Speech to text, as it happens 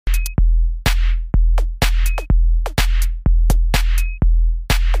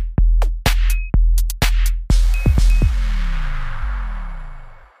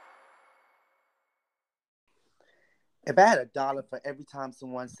If I had $1 for every time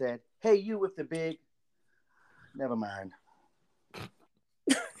someone said, "Hey, you with the big," never mind.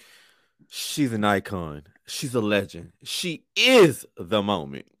 She's an icon. She's a legend. She is the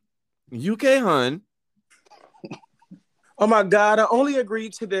moment. UK hun. Oh my God, I only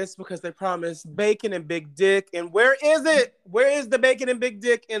agreed to this because they promised bacon and big dick. And where is it? Where is the bacon and big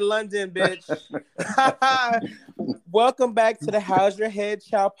dick in London, bitch? Welcome back to the How's Your Head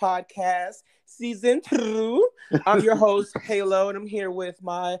Child podcast, season 2. I'm your host, Halo, and I'm here with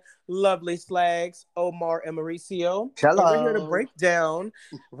my lovely slags, Omar and Mauricio. Hello. And we're here to break down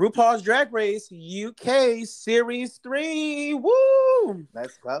RuPaul's Drag Race UK Series 3. Woo!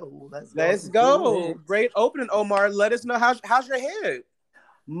 Let's go. Let's go. Great opening, Omar. Let us know how's your head.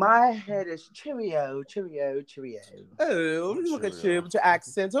 My head is Cheerio. Oh, look at you with your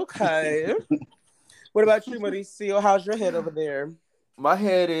accent. Okay. What about you, Mauricio? How's your head over there? My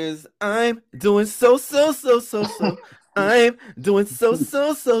head is I'm doing so. I'm doing so.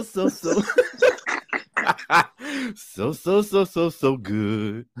 So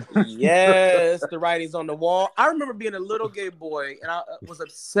good. Yes, the writing's on the wall. I remember being a little gay boy, and I was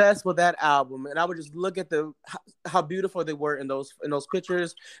obsessed with that album. And I would just look at how beautiful they were in those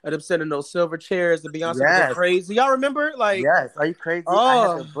pictures, and them sitting in those silver chairs. The Beyonce was crazy. Y'all remember? Like, yes, are you crazy? Oh.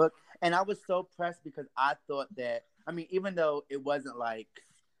 I had the book, and I was so pressed because I thought that. I mean, even though it wasn't like.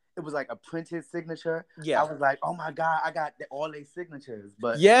 It was like a printed signature. Yeah, I was like, "Oh my God, I got all their signatures."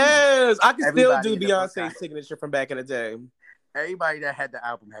 But yes, I can still do Beyonce's signature from back in the day. Everybody that had the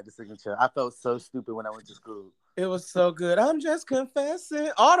album had the signature. I felt so stupid when I went to school. It was so good. I'm just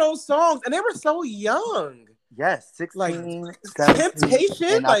confessing. All those songs, and they were so young. Yes, 16, like 17, Temptation,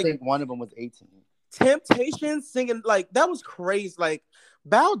 and I think one of them was 18. Temptation singing like that was crazy. Like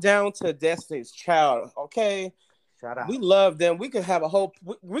bow down to Destiny's Child. Okay. Shout out. We love them. We could have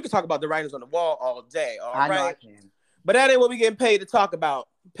we could talk about the writers on the wall all day. All right. I know I can. But that ain't what we getting paid to talk about.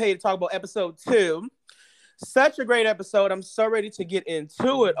 Paid to talk about episode 2. Such a great episode. I'm so ready to get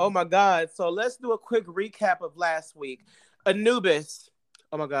into it. Oh my God. So let's do a quick recap of last week. Anubis.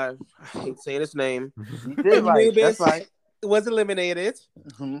 Oh my God. I hate saying his name. You did right. That's right. Was eliminated.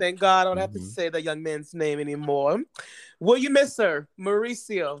 Mm-hmm. Thank God I don't have to say that young man's name anymore. Will you miss her?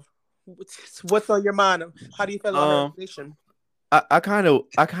 Mauricio. What's on your mind? How do you feel about her position? I kind of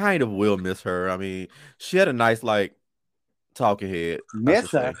will miss her. I mean, she had a nice like talking head. Miss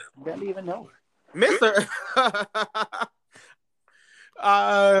her. You don't even know her. Miss her.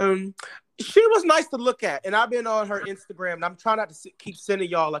 She was nice to look at, and I've been on her Instagram, and I'm trying not to keep sending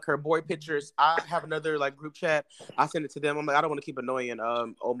y'all like her boy pictures. I have another like group chat. I send it to them. I'm like, I don't want to keep annoying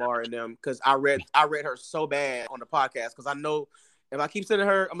Omar and them because I read her so bad on the podcast because I know. If I keep sending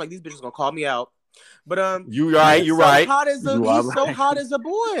her, I'm like, these bitches gonna call me out. But you're right. He's so hot as a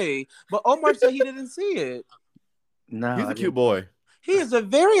boy. But Omar said he didn't see it. No, he's a cute boy. He is a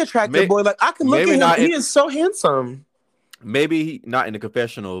very attractive boy. Like I can look at him. He is so handsome. Maybe not in the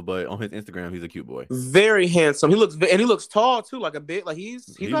confessional, but on his Instagram, he's a cute boy. Very handsome. He looks tall too, like a bit. Like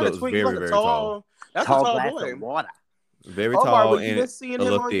he's not a twink. He's like a tall. That's a tall boy. Water. Very tall. Omar, were you just seeing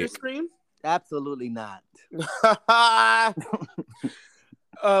him on your screen? Absolutely not.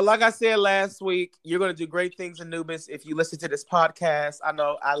 Like I said last week, you're going to do great things, Anubis, if you listen to this podcast. I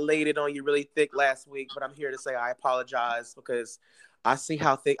know I laid it on you really thick last week, but I'm here to say I apologize because I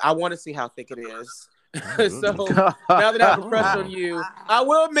want to see how thick it is. So now that I have a crush on you, I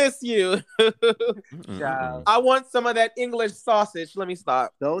will miss you. I want some of that English sausage. Let me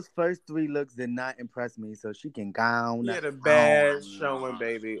stop. Those first 3 looks did not impress me, so she can gown. He had a bad showing,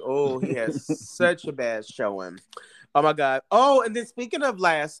 baby. Oh, he has such a bad showing. Oh my God. Oh, and then speaking of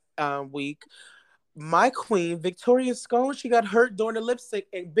last week, my queen, Victoria Scone, she got hurt during the lip sync.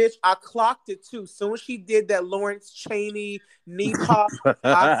 And bitch, I clocked it too. Soon as she did that Lawrence Chaney knee pop,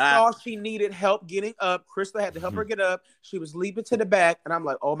 I saw she needed help getting up. Crystal had to help her get up. She was leaping to the back. And I'm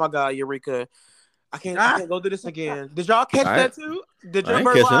like, oh my God, Eureka. I can't go do this again. Did y'all catch that too? Did your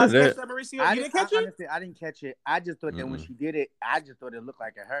bird eyes catch that, Mauricio? You didn't catch it? Honestly, I didn't catch it. I just thought that when she did it, I just thought it looked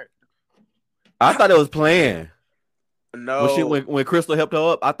like it hurt. I thought it was planned. No. When Crystal helped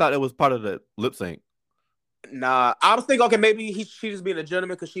her up, I thought it was part of the lip sync. Nah, I was thinking, okay, maybe she's just being a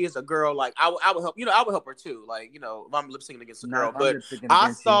gentleman because she is a girl. Like I would help, I would help her too. Like, if I'm lip syncing against a girl, but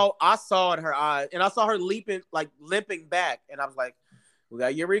I saw in her eyes, and I saw her limping back, and I was like, we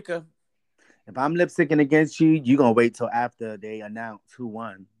got Eureka. If I'm lip syncing against you, you gonna wait till after they announce who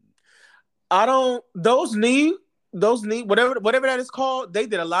won. Those knee, whatever that is called, they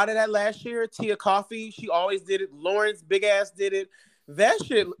did a lot of that last year. Tia Coffee, she always did it. Lawrence Big Ass did it. That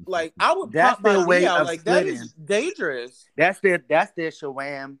shit, like I would pop my knee out. Like that is dangerous. That's their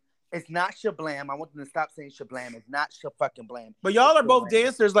shawam. It's not Shablam. I want them to stop saying Shablam. It's not fucking blam. But y'all are both Shablam.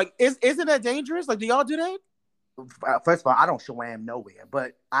 dancers. Like, isn't that dangerous? Like, do y'all do that? First of all, I don't Shablam nowhere,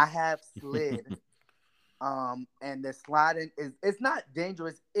 but I have slid. And the sliding it's not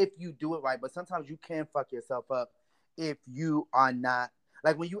dangerous if you do it right, but sometimes you can fuck yourself up if you are not,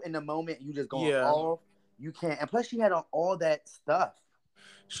 like, when you in the moment, you just going off. You can't. And plus, she had on all that stuff.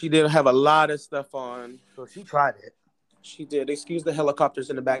 She did have a lot of stuff on. So she tried it. She did. Excuse the helicopters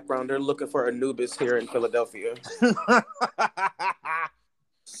in the background. They're looking for Anubis here in Philadelphia.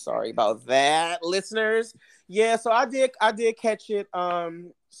 Sorry about that, listeners. Yeah, so I did catch it.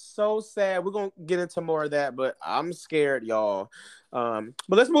 So sad. We're gonna get into more of that, but I'm scared, y'all. But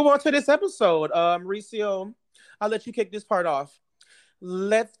let's move on to this episode. Mauricio, I'll let you kick this part off.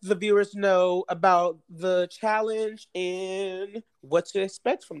 Let the viewers know about the challenge and what to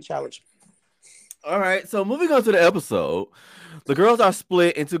expect from the challenge. All right, so moving on to the episode, the girls are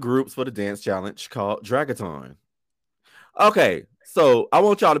split into groups for the dance challenge called Dragathon. Okay, so I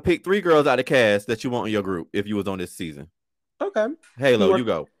want y'all to pick 3 girls out of the cast that you want in your group if you was on this season. Okay. Halo, you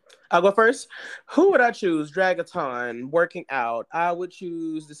go. I'll go first. Who would I choose? Dragathon, working out. I would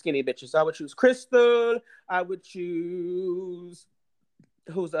choose the skinny bitches. I would choose Crystal. I would choose...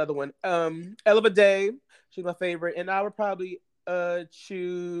 Who's the other one? Ella Day. She's my favorite. And I would probably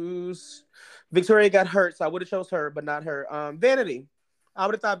choose... Victoria got hurt, so I would have chose her, but not her. Vanity. I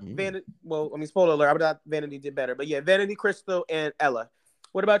would have thought Vanity... Well, I mean, spoiler alert. I would have thought Vanity did better. But yeah, Vanity, Crystal, and Ella.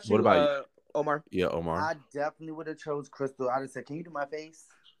 What about you, you? Omar? Yeah, Omar. I definitely would have chose Crystal. I'd have said, can you do my face?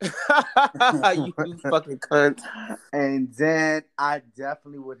 You fucking cunt. And then I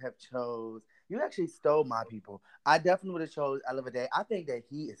definitely would have chose... You actually stole my people. I definitely would have chose Ella Day. I think that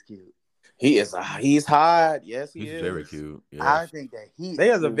he is cute. He's hot. Yes, he is. He's very cute. Yes. I think that they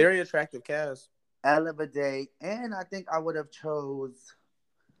have a very attractive cast. Ella Day, and I think I would have chose.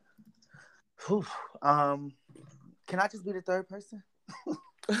 Can I just be the third person?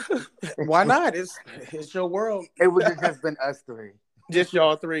 Why not? It's your world. It would have just been us 3. Just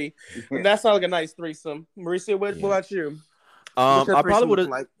y'all 3. And that sounds like a nice threesome. Mauricio, what about you? I probably would have.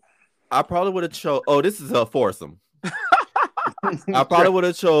 Like? I probably would have chose. Oh, this is a foursome. I probably would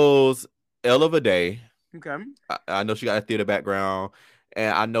have chose Ella Day. Okay. I know she got a theater background,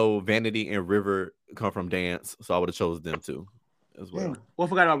 and I know Vanity and River come from dance, so I would have chose them too, as well. Well, I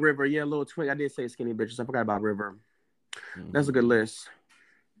forgot about River. Yeah, a little twink. I did say skinny bitches. I forgot about River. That's a good list.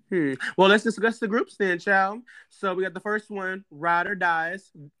 Well, let's discuss the groups then, child. So we got the first one, Ride or Dies,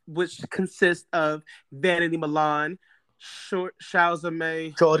 which consists of Vanity Milan, Shauza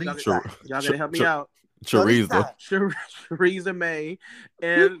May. Y'all gotta help me out. Choriza May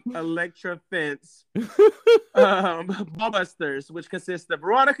and Electra Fence. Ballbusters, which consists of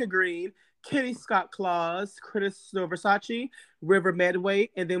Veronica Green, Kenny Scott Claus, Crystal Versace, River Medway,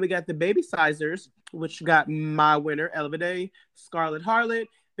 and then we got the Baby Sizers, which got my winner, Ella Day, Scarlet Harlot,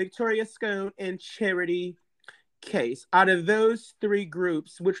 Victoria Scone, and Charity Case. Out of those 3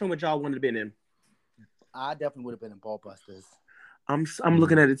 groups, which one would y'all want to be in? I definitely would have been in Ballbusters. I'm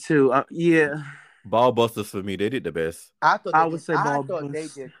looking at it too. Yeah. Ballbusters for me, they did the best. I thought they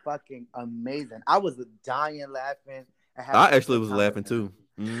did fucking amazing. I was dying laughing. I actually was laughing too.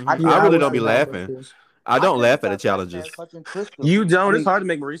 Mm-hmm. I really don't be laughing. I don't laugh at the challenges. You don't. It's hard to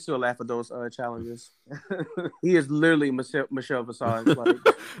make Mauricio laugh at those challenges. He is literally Michelle Visage. Like.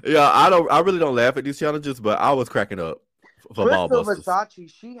 Yeah, I really don't laugh at these challenges, but I was cracking up for Crystal Ballbusters.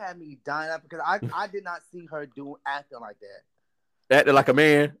 Versace, she had me dying up because I did not see her acting like that. Acting like a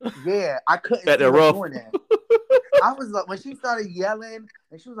man. Yeah, I couldn't see her doing that. I was like, when she started yelling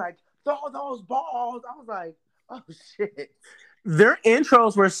and she was like, "Throw those balls," I was like, "Oh shit." Their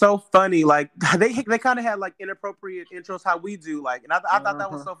intros were so funny. Like they kind of had like inappropriate intros, how we do. Like, and I thought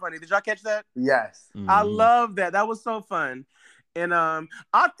that was so funny. Did y'all catch that? Yes. Mm-hmm. I love that. That was so fun. And I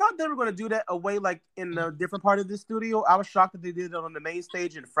thought they were going to do that away, like in a different part of the studio. I was shocked that they did it on the main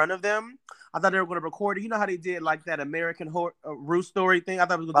stage in front of them. I thought they were going to record it. You know how they did like that American Roost Story thing? I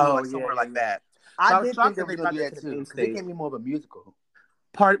thought it was going to do like somewhere like that. So I did think they were going to do that too. They gave me more of a musical.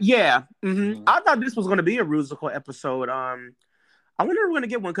 Yeah. Mm-hmm. I thought this was going to be a musical episode. I wonder if we're going to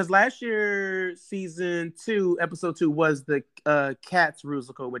get one because last year, season 2, episode 2 was the Cats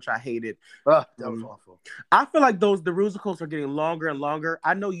musical, which I hated. That was awful. I feel like the musicals are getting longer and longer.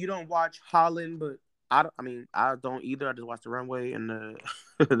 I know you don't watch Holland, but I don't either. I just watched the runway and the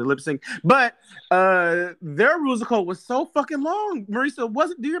lip sync. But their musical was so fucking long. Marisa,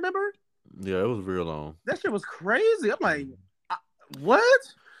 do you remember? Yeah, it was real long. That shit was crazy. I'm like, what?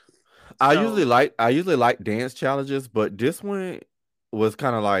 I usually like dance challenges, but this one was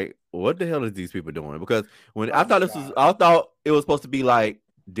kind of like, what the hell is these people doing? Because when I thought it was supposed to be like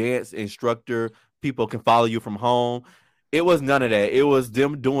dance instructor. People can follow you from home. It was none of that. It was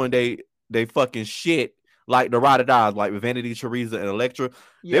them doing they fucking shit like the Ride or Dies, like Vanity, Teresa, and Electra.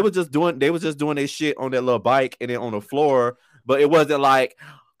 Yeah. They was just doing their shit on that little bike and then on the floor. But it wasn't like,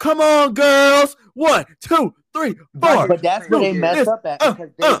 come on, girls, 1, 2, 3, 4. But that's where they messed up at, because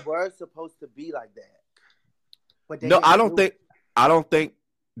they were supposed to be like that. But no, I don't think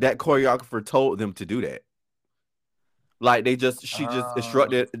that choreographer told them to do that. Like she just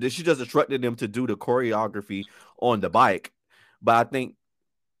instructed them to do the choreography on the bike. But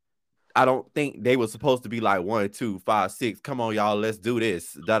I don't think they were supposed to be like 1, 2, 5, 6. Come on, y'all, let's do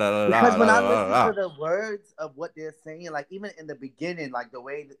this. Because when I listen to the words of what they're saying, like even in the beginning, like the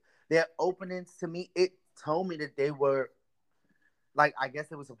way their openings, to me, it told me that they were like, I guess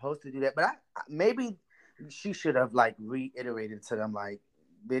they were supposed to do that. But maybe she should have like reiterated to them, like,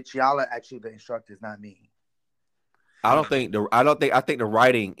 bitch, y'all are actually the instructors, not me. I think the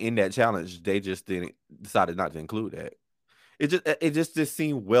writing in that challenge, they just decided not to include that. It just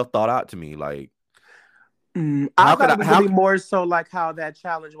seemed well thought out to me. Like, I thought it was gonna be more so like how that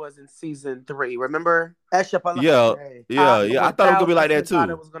challenge was in season 3. Remember? Yeah. I thought it was gonna be like that too. I thought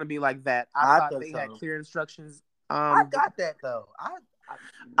it was gonna be like that. I thought they had clear instructions. I got that though.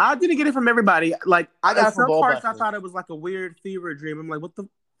 I didn't get it from everybody. Like, I got some parts. I thought it was like a weird fever dream. I'm like, what the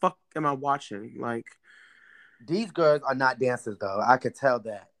fuck am I watching? Like, these girls are not dancers though. I could tell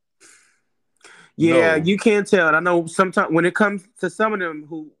that. Yeah, no. You can't tell. And I know sometimes when it comes to some of them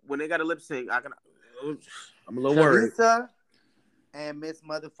who, when they got a lip sync, I'm a little worried. Teresa and Miss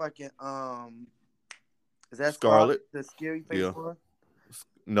Motherfucking is that Scarlett? The scary face for?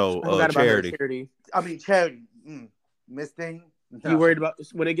 No, Charity. I mean Charity. Miss Thing. No. You worried about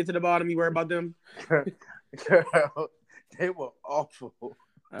when they get to the bottom? You worried about them? Girl, they were awful.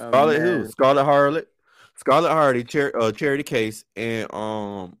 Scarlett Hardy, Charity Case, and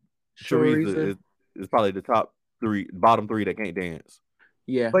Teresa is probably the bottom 3 that can't dance.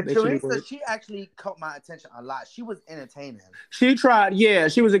 Yeah, but Teresa, she actually caught my attention a lot. She was entertaining. She tried. Yeah,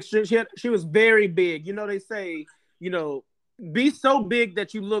 she was extreme. She was very big. You know, they say, be so big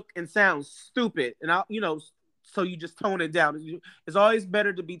that you look and sound stupid, and so you just tone it down. It's always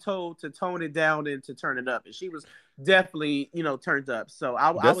better to be told to tone it down than to turn it up. And she was definitely, turned up. So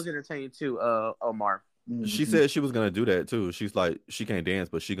I was entertained too, Omar. She said she was gonna do that too. She's like, she can't dance,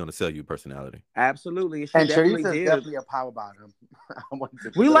 but she's gonna sell you personality. Absolutely, and Teresa's definitely a power bottom.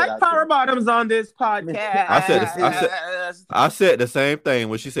 We like power bottoms on this podcast. I said the same thing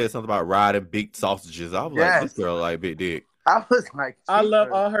when she said something about riding big sausages. I was like, this girl like big dick. I was like, I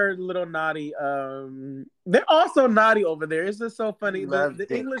love all her little naughty. They're also naughty over there. It's just so funny. The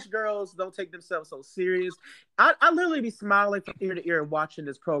English girls don't take themselves so serious. I literally be smiling from ear to ear watching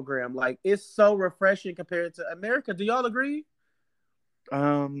this program. Like, it's so refreshing compared to America. Do y'all agree?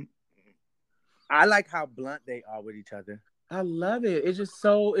 I like how blunt they are with each other. I love it. It's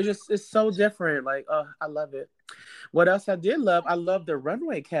so different. Like, I love it. What else I did love? I love the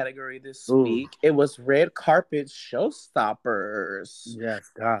runway category this week. It was red carpet showstoppers.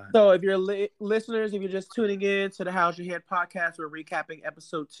 Yes, God. So if you're listeners, if you're just tuning in to the How's Your Head podcast, we're recapping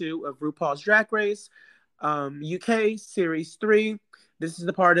episode 2 of RuPaul's Drag Race UK Series 3. This is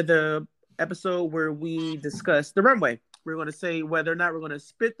the part of the episode where we discuss the runway. We're going to say whether or not we're going to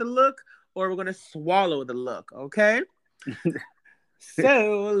spit the look or we're going to swallow the look, okay?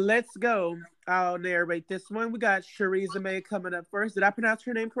 So let's go. I'll narrate this one. We got Cheriza May coming up first. Did I pronounce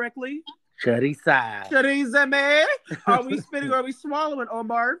her name correctly? Cheriza May. Are we spitting or are we swallowing,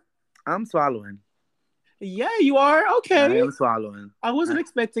 Omar? I'm swallowing. Yeah, you are? Okay. I am swallowing. I wasn't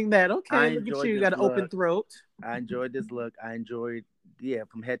expecting that. Okay, look at you. You got an open throat. I enjoyed this look. I enjoyed,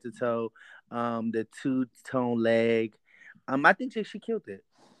 from head to toe. The two-tone leg. I think she killed it.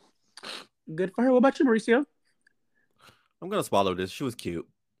 Good for her. What about you, Mauricio? I'm going to swallow this. She was cute.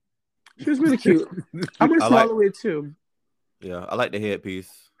 She was really cute. I'm going to swallow it too. Yeah, I like the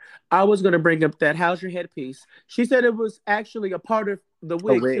headpiece. I was going to bring up that. How's your headpiece? She said it was actually a part of the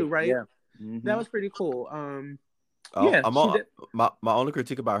wig too, right? Yeah. Mm-hmm. That was pretty cool. My only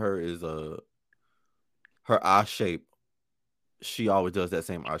critique about her is her eye shape. She always does that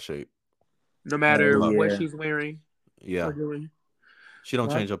same eye shape. No matter what she's wearing. Yeah. She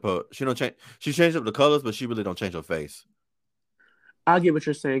don't change up her. She changed up the colors, but she really don't change her face. I get what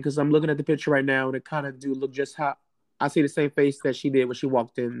you're saying because I'm looking at the picture right now and it kind of do look just how I see the same face that she did when she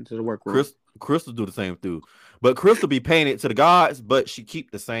walked into the workroom. Crystal do the same too, but Crystal be painted to the gods, but she keep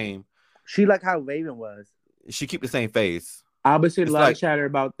the same. She like how Raven was. She keep the same face. I've been seeing a lot of chatter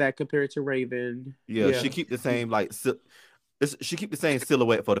about that compared to Raven. Yeah, she keep the same she keep the same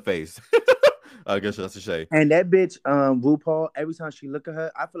silhouette for the face. I guess that's a shame. And that bitch, RuPaul, every time she look at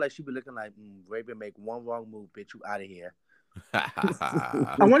her, I feel like she be looking like, Raven, make one wrong move, bitch, you out of here.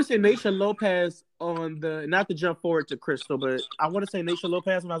 I want to say Naysha Lopez on the, not to jump forward to Crystal, but I want to say Naysha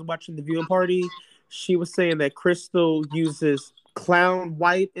Lopez when I was watching the viewing party, she was saying that Crystal uses clown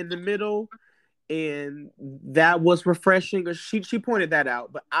white in the middle, and that was refreshing. Or she pointed that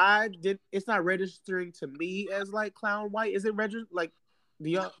out, but it's not registering to me as like clown white. Is it registered? Like,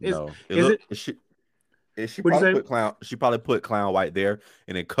 No, she What'd you probably say? put clown. She probably put clown white there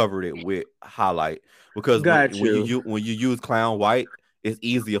and then covered it with highlight because Got when you. when you use clown white, it's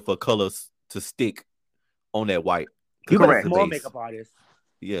easier for colors to stick on that white. You Correct. better It's a small base. makeup artist.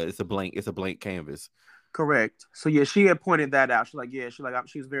 Yeah, it's a blank canvas. Correct. So yeah, she had pointed that out. She's like,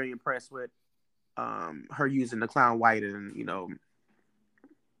 she was very impressed with her using the clown white and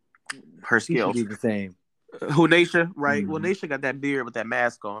her She should skills. be the same. Who, Naysha? Right. Mm-hmm. Well, Naysha got that beard with that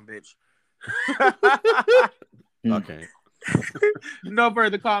mask on, bitch. Okay. No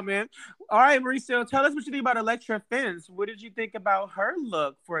further comment. All right, Mauricio, tell us what you think about Electra Fence. What did you think about her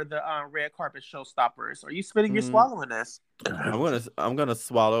look for the red carpet showstoppers? Are you spitting? You're swallowing this. I'm gonna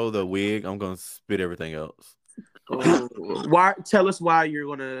swallow the wig. I'm gonna spit everything else. Why? Tell us why you're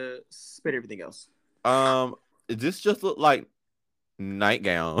gonna spit everything else. This just looked like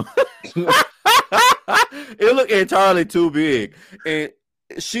nightgown. It looked entirely too big, and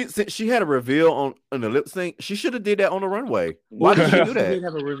she had a reveal on the lip sync. She should have did that on the runway. Why did she do She that? did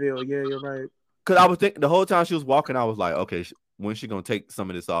have a reveal. Yeah, you're right. Because I was thinking the whole time she was walking, I was like, okay, when's she gonna take some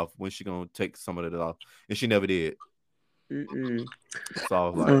of this off? When's she gonna take some of it off? And she never did. Mm-mm. So I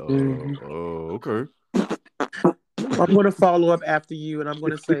was like, oh, okay. I'm gonna follow up after you, and I'm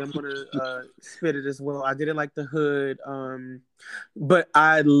gonna say I'm gonna spit it as well. I didn't like the hood, but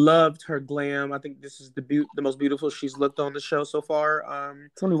I loved her glam. I think this is the most beautiful she's looked on the show so far.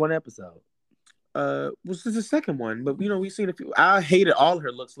 It's only one episode. Was this the second one? But we've seen a few. I hated all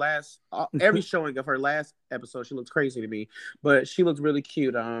her looks. Every showing of her last episode, she looks crazy to me. But she looks really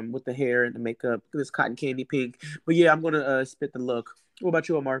cute. With the hair and the makeup, this cotton candy pink. But yeah, I'm gonna spit the look. What about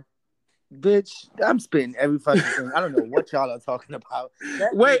you, Omar? Bitch, I'm spitting every fucking thing. I don't know what y'all are talking about.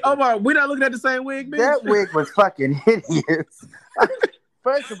 Wait, Omar, we're not looking at the same wig, bitch? That wig was fucking hideous.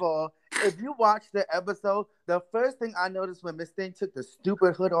 First of all, if you watch the episode, the first thing I noticed when Miss Thing took the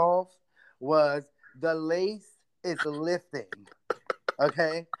stupid hood off was the lace is lifting.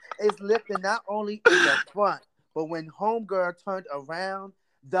 Okay? It's lifting not only in the front, but when Homegirl turned around,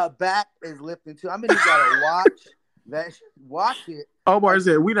 the back is lifting too. I mean, you gotta watch it. Omar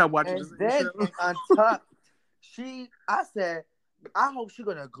said, "We not watching And this." then it untucked. I said, I hope she's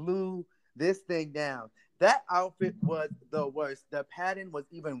gonna glue this thing down. That outfit was the worst. The pattern was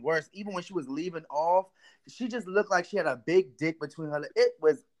even worse. Even when she was leaving off, she just looked like she had a big dick between her legs. It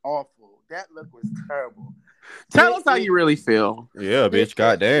was awful. That look was terrible. Tell us how you really feel. Yeah, bitch,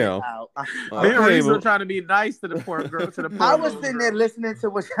 goddamn. Mary's still trying to be nice to the poor girl. I was sitting there listening to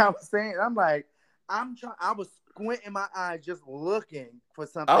what y'all was saying. I'm like, I was squinting my eyes just looking for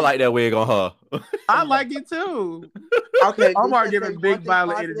something. I like that wig on her. I like it too. Okay, Omar giving big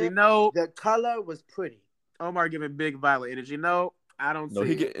violet energy. No, the color was pretty. Omar giving big violet energy. No, I don't see.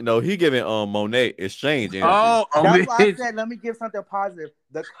 He giving Monet exchange energy. That's why I said let me give something positive.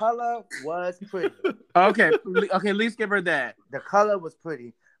 The color was pretty. Okay, at least give her that. The color was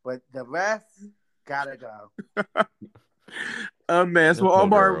pretty, but the rest gotta go. A mess. Well,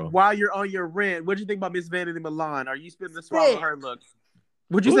 Omar, while you're on your rant, what do you think about Miss Vanity Milan? Are you spitting the swallow her look?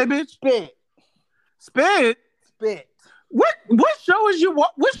 What'd you say, bitch? Spit. What show is you?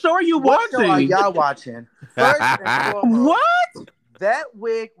 What show are you watching? What show are y'all watching? First and foremost, what? That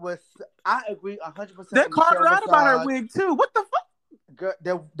wig was. I agree 100%. They called her out about her wig too. What the fuck?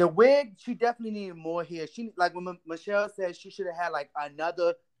 Girl, the wig, she definitely needed more hair. She like when Michelle said she should have had like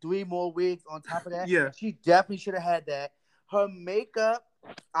another 3 more wigs on top of that. Yeah, she definitely should have had that. Her makeup,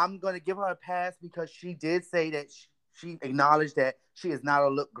 I'm gonna give her a pass because she did say that she acknowledged that she is not a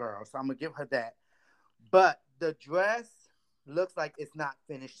look girl, so I'm gonna give her that. But the dress looks like it's not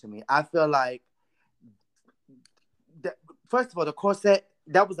finished to me. I feel like, first of all, the corset.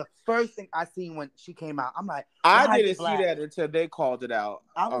 That was the first thing I seen when she came out. I'm like, I didn't see that until they called it out.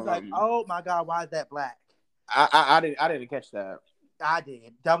 I was like, oh my God, why is that black? I didn't catch that. I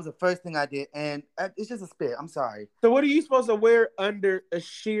did. That was the first thing I did, and it's just a spit. I'm sorry. So what are you supposed to wear under a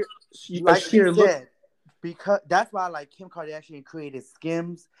sheer look? Because that's why like Kim Kardashian created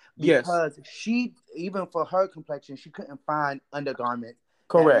Skims. Because she, even for her complexion, she couldn't find undergarments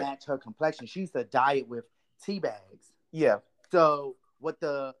that match her complexion. She used to dye it with tea bags. Yeah. So what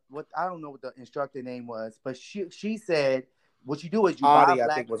I don't know what the instructor name was, but she said What you do is you buy Audie, I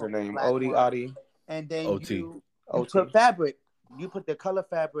black think was her name. black Odie, one, Audie. and then OT. you OT. put fabric. You put the color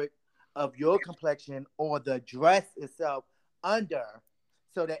fabric of your complexion or the dress itself under,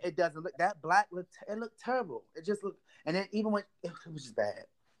 so that it doesn't look that black. It looked terrible. It just looked, and then even when it was just bad.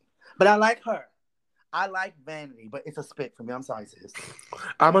 But I like her. I like Vanity, but it's a spit for me. I'm sorry, sis.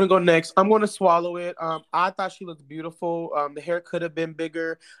 I'm gonna go next. I'm gonna swallow it. I thought she looked beautiful. The hair could have been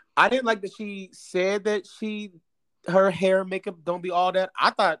bigger. I didn't like that she said that her hair makeup don't be all that.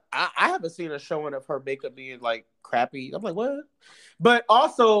 I thought I haven't seen a showing of her makeup being like crappy. I'm like, what? But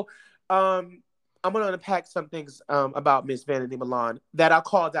also, I'm gonna unpack some things about Miss Vanity Milan that I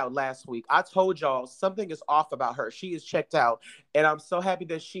called out last week. I told y'all something is off about her. She is checked out, and I'm so happy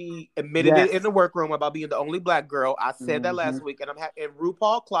that she admitted it in the workroom about being the only black girl. I said that last week, and I'm happy. And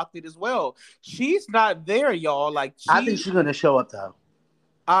RuPaul clocked it as well. She's not there, y'all. Like I think she's gonna show up though.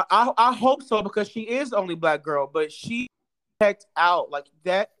 I hope so, because she is the only black girl, but she checked out like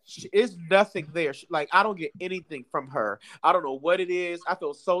that. Is nothing there. Like, I don't get anything from her. I don't know what it is. I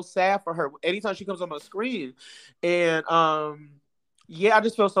feel so sad for her anytime she comes on my screen, and yeah, I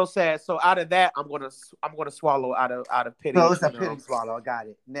just feel so sad. So out of that, I'm gonna swallow out of pity. So it's a pity swallow. I got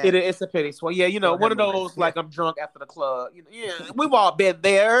it. It's a pity swallow. Yeah, one of those like I'm drunk after the club. Yeah, we've all been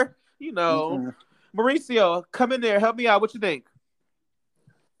there. Mauricio, come in there. Help me out. What you think?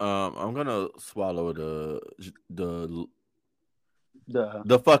 I'm gonna swallow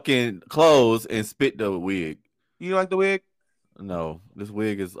the fucking clothes and spit the wig. You like the wig? No, this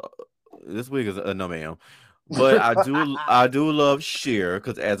wig is no, ma'am. But I do love sheer,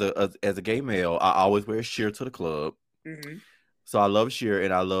 because as a gay male, I always wear sheer to the club. Mm-hmm. So I love sheer,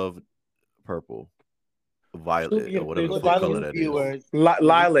 and I love purple, violet, or whatever the color that is.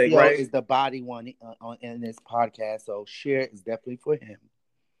 Lilac, right? Is the body one in this podcast, so sheer is definitely for him.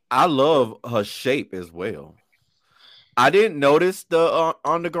 I love her shape as well. I didn't notice the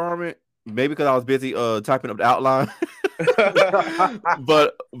undergarment, maybe because I was busy typing up the outline.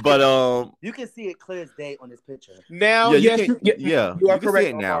 but you can see it clear as day on this picture. Now, you are correct.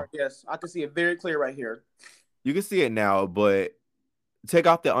 See it now. Yes, I can see it very clear right here. You can see it now, but take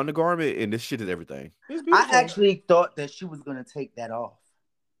off the undergarment and this shit is everything. I actually thought that she was gonna take that off.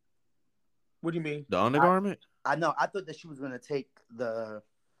 What do you mean? The undergarment? I know. I thought that she was gonna take the.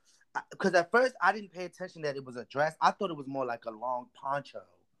 Because at first I didn't pay attention that it was a dress. I thought it was more like a long poncho,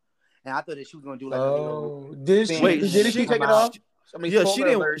 and I thought that she was gonna do like a little. Did she take it off? I mean, yeah, she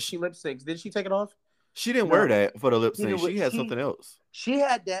didn't. She lip syncs. Did she take it off? She didn't wear that for the lip sync. She had something else. She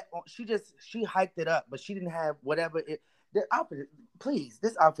had that. She hyped it up, but she didn't have whatever it. The outfit. Please,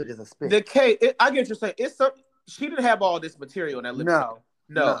 this outfit is a spin. The cape. I get what you're saying. It's some. She didn't have all this material in that lip sync.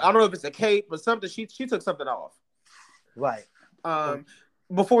 No. I don't know if it's a cape, but something. She took something off. Right.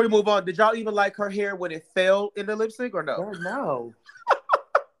 Before we move on, did y'all even like her hair when it fell in the lip sync or no? Oh, no.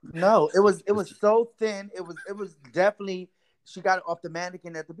 No, it was so thin. It was definitely, she got it off the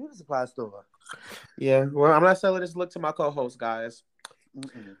mannequin at the beauty supply store. Yeah, well, I'm not selling this look to my co-host, guys.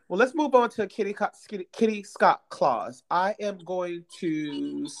 Mm-mm. Well, let's move on to Kitty Scott Claus. I am going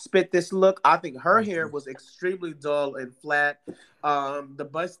to spit this look. I think her hair was extremely dull and flat. The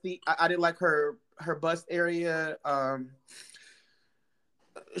busty, I didn't like her bust area.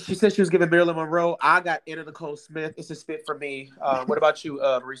 She said she was giving Marilyn Monroe. I got Anna Nicole Smith. It's a spit for me. What about you,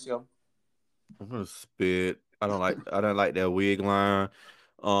 Mauricio? I'm gonna spit. I don't like that wig line.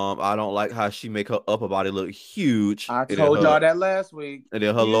 I don't like how she make her upper body look huge. I told y'all that last week. And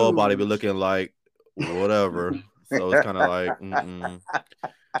then her lower body be looking like whatever. So it's kind of like.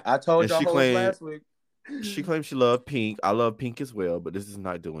 I told y'all last week. She claims she loved pink. I love pink as well, but this is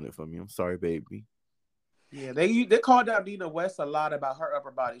not doing it for me. I'm sorry, baby. Yeah, they called out Nina West a lot about her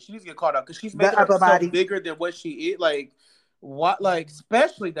upper body. She needs to get called out because she's making herself bigger than what she is. Like what? Like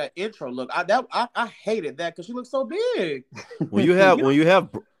especially that intro look. I hated that because she looks so big. When you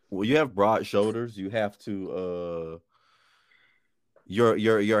have broad shoulders, you have to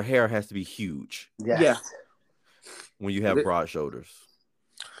your hair has to be huge. Yes. Yeah. When you have broad shoulders.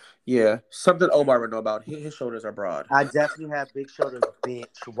 Yeah, something Omar would know about. His shoulders are broad. I definitely have big shoulders,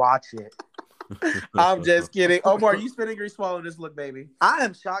 bitch. Watch it. I'm just kidding. Omar, you spitting or swallowing this look, baby? I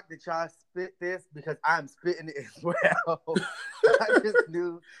am shocked that y'all spit this because I'm spitting it as well. I just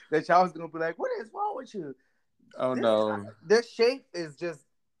knew that y'all was gonna be like, "What is wrong with you?" Oh no, this shape is just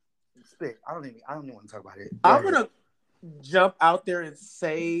spit. I don't even want to talk about it. I'm gonna jump out there and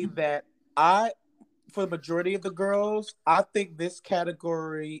say that for the majority of the girls, I think this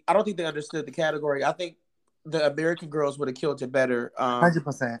category. I don't think they understood the category. I think the American girls would have killed it better.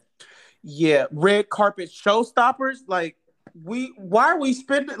 100%. Yeah, red carpet showstoppers. Like why are we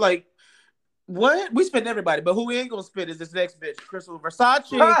spending like What? We spit everybody, but who we ain't gonna spit is this next bitch, Crystal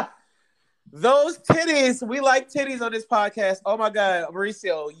Versace. Ah! Those titties. We like titties on this podcast. Oh my God,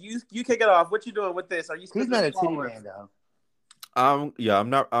 Mauricio, you kick it off. What you doing with this? Are you? He's not a titty man though. Yeah, I'm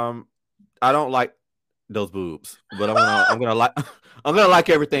not. I don't like those boobs, but I'm gonna like I'm gonna like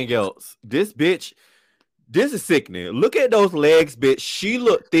everything else. This bitch, this is sickening. Look at those legs, bitch. She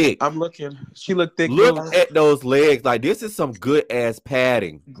look thick. I'm looking. She look thick. Look boobs. at those legs. Like this is some good ass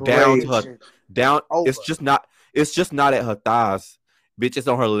padding down to her. Down. Over. It's just not at her thighs, bitch. It's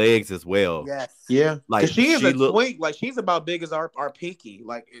on her legs as well. Yes. Yeah. Like she is a look, twink. Like she's about big as our pinky.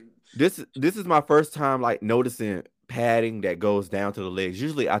 Like this is my first time like noticing padding that goes down to the legs.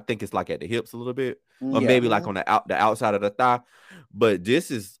 Usually I think it's like at the hips a little bit, or maybe like on the outside of the thigh. But this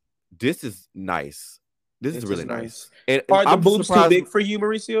is nice. This is really nice. And are the boobs surprised... too big for you,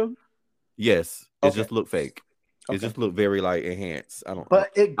 Mauricio? Yes. It just look fake. Okay. It just look very like enhanced. I don't. But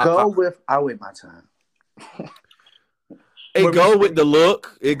it go with. I wait my time. It go with the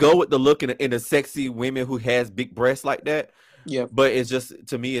look. It go with the look in a sexy women who has big breasts like that. Yeah. But it's just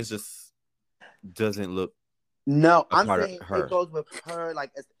to me, it's just doesn't look. No, I'm saying it goes with her.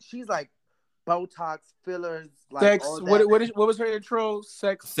 Like she's like Botox fillers. Like sex. all that. What was her intro?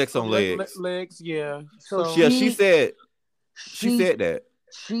 Sex on legs. Legs. Yeah. So yeah, she said that.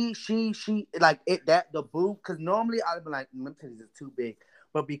 She like it that the boob because normally I'd be like my titties is too big,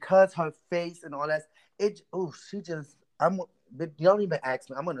 but because her face and all that, but don't even ask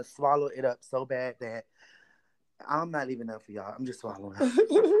me. I'm gonna swallow it up so bad that I'm not leaving that for y'all. I'm just swallowing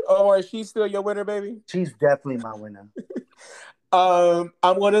it. Oh, is she still your winner, baby? She's definitely my winner. I'm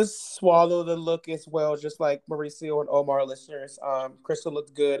gonna swallow the look as well, just like Mauricio and Omar listeners. Crystal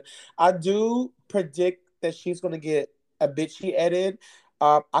looks good. I do predict that she's gonna get a bitchy edit.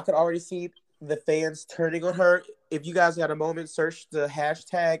 I could already see the fans turning on her. If you guys got a moment, search the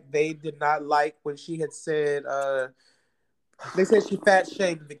hashtag. They did not like when she had said. They said she fat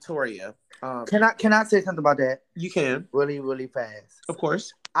shamed Victoria. Can I say something about that? You can. Really, really fast. Of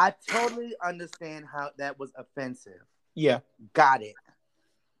course. I totally understand how that was offensive. Yeah. Got it.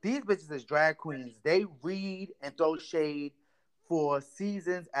 These bitches is drag queens. They read and throw shade for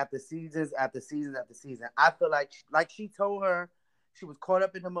seasons after seasons after seasons after season. I feel like she told her she was caught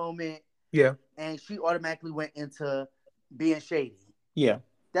up in the moment. Yeah. And she automatically went into being shady. Yeah.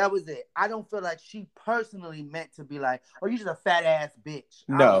 That was it. I don't feel like she personally meant to be like, oh, you're just a fat ass bitch.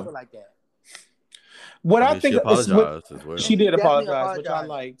 No. I don't feel like that. What I think she apologized as well. She did apologize, which I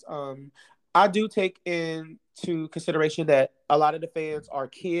liked. I do take into consideration that a lot of the fans are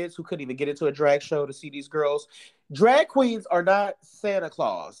kids who couldn't even get into a drag show to see these girls. Drag queens are not Santa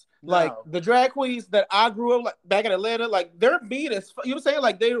Claus. No. Like the drag queens that I grew up like back in Atlanta, like they're mean as you know what I'm saying?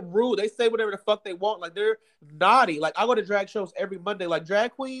 Like they're rude. They say whatever the fuck they want. Like they're naughty. Like I go to drag shows every Monday. Like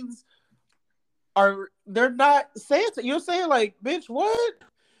drag queens they're not Santa. You know what I'm saying? Like, bitch, what?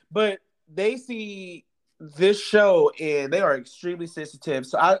 But they see this show and they are extremely sensitive.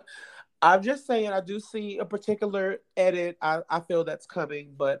 So I'm just saying I do see a particular edit. I feel that's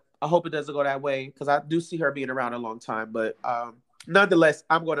coming, but I hope it doesn't go that way because I do see her being around a long time. But nonetheless,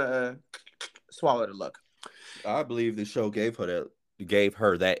 I'm gonna swallow the look. I believe the show gave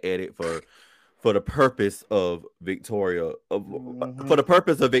her that edit for the purpose of Victoria, for the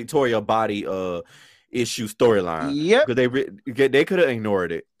purpose of Victoria body issue storyline. Yep. Because they could have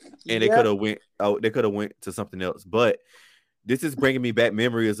ignored it and they could have went to something else. But this is bringing me back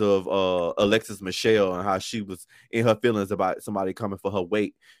memories of Alexis Michelle and how she was in her feelings about somebody coming for her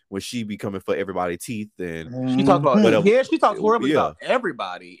weight when she be coming for everybody's teeth. And she talked about she talked horribly about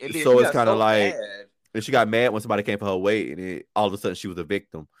everybody. And so it's kind of like, and she got mad when somebody came for her weight, and all of a sudden she was a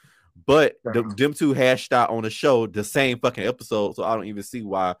victim. But them two hashed out on the show the same fucking episode, so I don't even see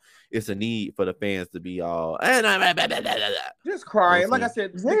why it's a need for the fans to be all just crying. Like I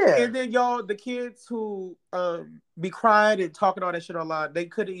said, and then y'all, the kids who be crying and talking all that shit online, they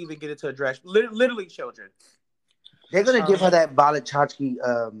couldn't even get into a dress. Literally children. They're gonna give her that Violet Chachki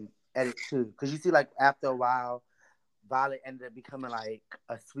edit too, because you see, like after a while, Violet ended up becoming like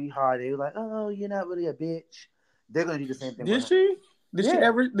a sweetheart. They were like, "Oh, you're not really a bitch." They're gonna do the same thing. Did she?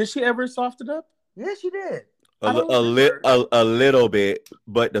 Did she ever soften up? Yeah, she did. A little bit,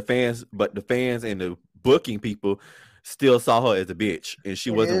 but the fans and the booking people still saw her as a bitch, and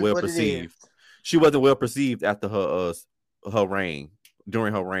she wasn't well perceived. She wasn't well perceived after her reign.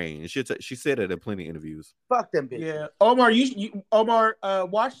 during her reign. She said it in plenty of interviews. Fuck them bitches. Yeah, Omar, Omar,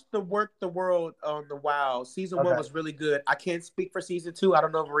 watch the Work the World on the WoW. Season 1 was really good. I can't speak for season 2. I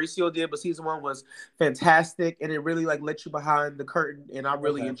don't know if Mauricio did, but season 1 was fantastic, and it really like let you behind the curtain, and I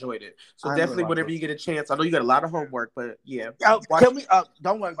really enjoyed it. So definitely, whenever you get a chance, I know you got a lot of homework, but yeah. Can we?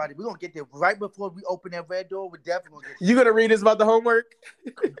 Don't worry about it. We're gonna get there right before we open that red door. We're definitely gonna get there. You gonna read this about the homework?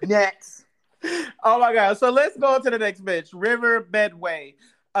 Next. Oh my god! So let's go to the next bitch, River Bedway.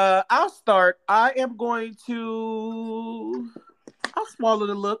 I'll start. I am going to. I'll swallow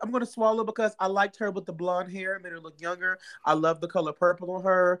the look. I'm going to swallow because I liked her with the blonde hair. It made her look younger. I love the color purple on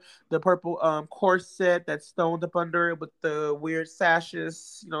her. The purple corset that's stoned up under it with the weird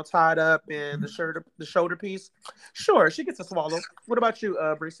sashes, tied up, and the shoulder piece. Sure, she gets a swallow. What about you,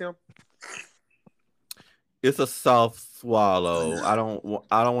 Bricio? It's a soft swallow. I don't want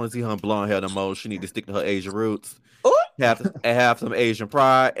to see her blonde hair no more. She need to stick to her Asian roots. Ooh. Have some Asian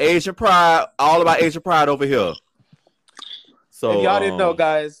pride. Asian pride. All about Asian pride over here. So if y'all didn't know,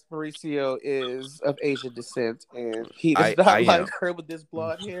 guys, Mauricio is of Asian descent, and he does not like her with this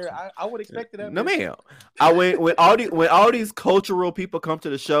blonde hair. I would expect that. No, ma'am. When all these cultural people come to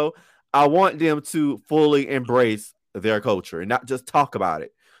the show, I want them to fully embrace their culture and not just talk about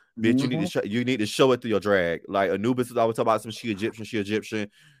it. Bitch, you need to show it through your drag. Like Anubis is always talking about she Egyptian.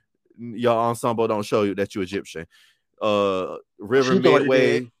 Your ensemble don't show you that you're Egyptian. River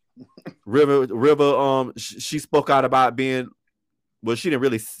Midway, River. She spoke out about being. Well, she didn't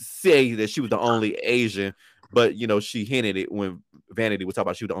really say that she was the only Asian, but she hinted it when Vanity was talking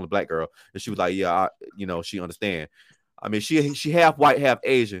about she was the only black girl, and she was like, "Yeah, she understand." I mean, she half white, half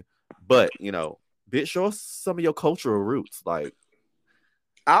Asian, but bitch, show us some of your cultural roots, like.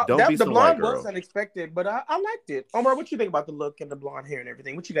 The blonde was unexpected, but I liked it. Omar, what you think about the look and the blonde hair and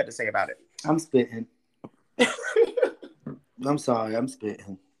everything? What you got to say about it? I'm spitting. I'm sorry, I'm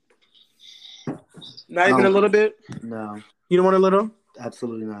spitting. Not even a little bit? No. You don't want a little?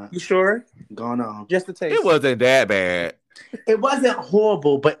 Absolutely not. You sure? Going on. Just a taste. It wasn't that bad. It wasn't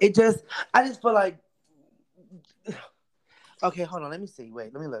horrible, but I just feel like. Okay, hold on. Let me see.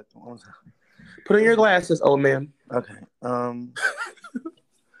 Wait, let me look. Put on your glasses, old man. Okay.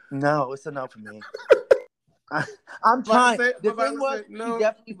 No, it's a no for me. I'm trying. The thing was, she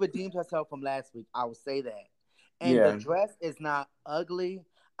definitely redeemed herself from last week. I will say that. And the dress is not ugly.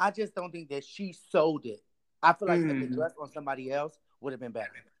 I just don't think that she sold it. I feel like if the dress on somebody else would have been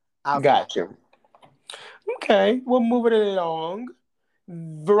better. Gotcha. Okay, we'll move it along.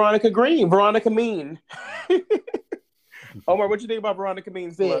 Veronica Green, Veronica Mean. Omar, what you think about Veronica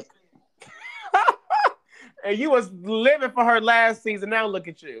Mean's look? And you was living for her last season. Now look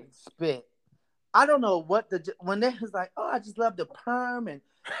at you. Spit. I don't know when they was like, oh, I just love the perm and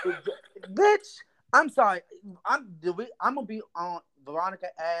bitch. I'm sorry. I'm gonna be on Veronica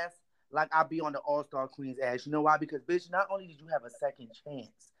ass like I'll be on the All-Star Queen's ass. You know why? Because bitch, not only did you have a second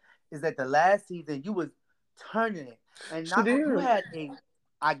chance, is that the last season you was turning it, and not you had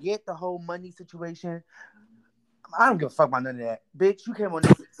I get the whole money situation. I don't give a fuck about none of that, bitch. You came on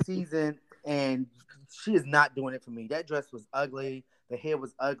this season and. She is not doing it for me. That dress was ugly. The hair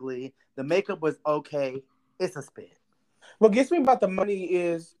was ugly. The makeup was okay. It's a spit. What gets me about the money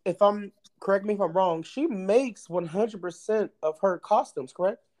is, correct me if I'm wrong, she makes 100% of her costumes,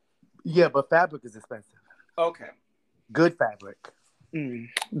 correct? Yeah, but fabric is expensive. Okay. Good fabric.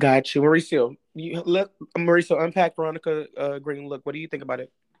 Got you. Mauricio, Mauricio, unpack Veronica Green look. What do you think about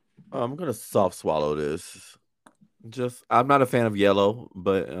it? I'm going to soft swallow this. I'm not a fan of yellow,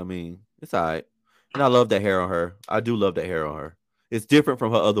 but I mean, it's all right. And I love that hair on her. I do love that hair on her. It's different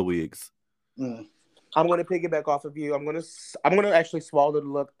from her other wigs. I'm going to piggyback off of you. I'm going to actually swallow the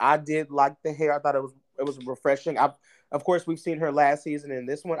look. I did like the hair. I thought it was refreshing. Of course, we've seen her last season in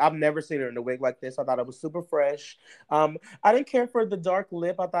this one. I've never seen her in a wig like this. I thought it was super fresh. I didn't care for the dark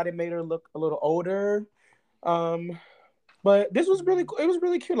lip. I thought it made her look a little older. But this was really cool. It was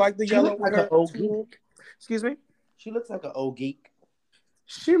really cute. Like the yellow. Like an old geek. Excuse me? She looks like an old geek.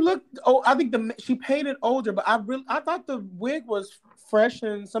 She looked. Oh, I think she painted older, but I thought the wig was fresh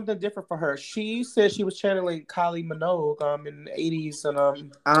and something different for her. She said she was channeling Kylie Minogue in the 80s,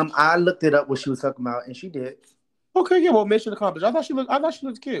 and I looked it up what she was talking about, and she did. Okay, yeah, well, mission accomplished. I thought she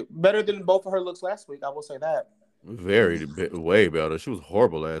looked cute, better than both of her looks last week. I will say that. Way better. She was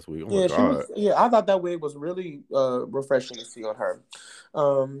horrible last week. Oh my God. I thought that wig was really refreshing to see on her.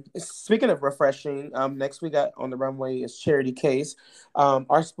 Speaking of refreshing, next we got on the runway is Charity Case,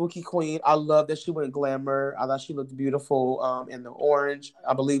 our spooky queen. I love that she went glamour. I thought she looked beautiful in the orange.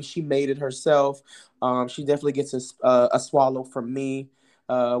 I believe she made it herself. She definitely gets a swallow from me.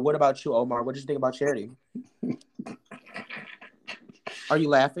 What about you, Omar? What did you think about Charity? Are you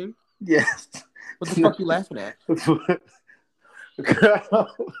laughing? Yes. What the fuck you laughing at?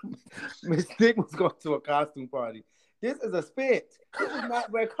 Girl, Miss Dick was going to a costume party. This is a spit. This is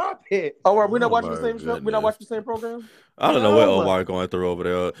not red carpet. Oh, are we not Oh watching the my same show? We're not goodness. watching the same program? I don't know what No. Omar going through over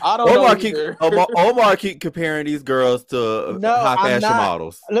there. I don't know either. Omar keep comparing these girls to No, high I'm fashion not.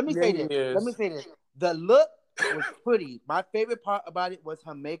 models. Let me say Yeah, this. Let me say this. The look was pretty. My favorite part about it was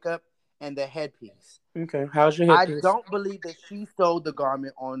her makeup and the headpiece. Okay, how's your I headpiece? don't believe that she sold the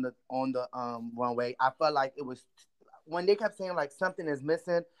garment on the runway. I felt like it was when they kept saying like something is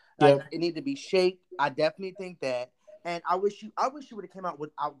missing, like it need to be shaped. I definitely think that. And I wish you would have came out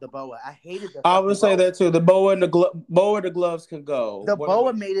without the boa. I hated the. I would say boa. that too. The boa and the gloves can go. The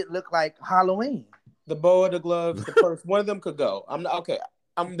boa made it look like Halloween. The boa, the gloves, the purse. One of them could go. I'm not okay.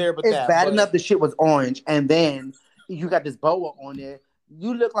 I'm there, but It's bad enough the shit was orange, and then you got this boa on there.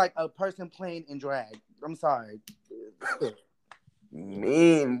 You look like a person playing in drag. I'm sorry.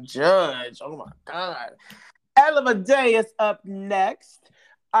 Mean judge. Oh my god. Hell of a day is up next.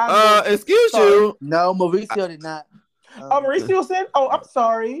 Excuse you. No, Mauricio did not. Mauricio said, "Oh, I'm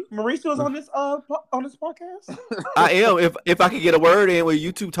sorry. Mauricio's on this podcast." I am. If I could get a word in with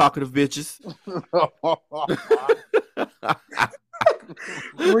you two talkative bitches.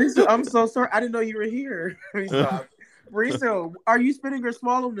 Mauricio, I'm so sorry. I didn't know you were here. Mauricio, are you spitting or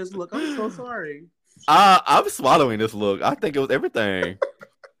swallowing this look? I'm so sorry. I'm swallowing this look. I think it was everything.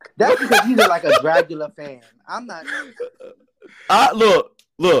 That's because you look like a Dracula fan. I'm not.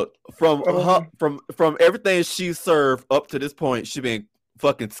 Look from everything she served up to this point, she been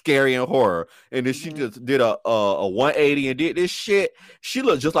fucking scary and horror, and then she just did a 180 and did this shit. She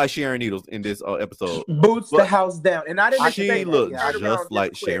looked just like Sharon Needles in this episode. Boots the house down, and I didn't. She looked just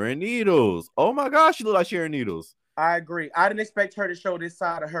like Sharon Needles. Oh my gosh, she looked like Sharon Needles. I agree. I didn't expect her to show this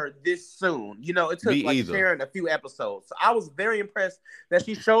side of her this soon. You know, it took Sharon a few episodes. So I was very impressed that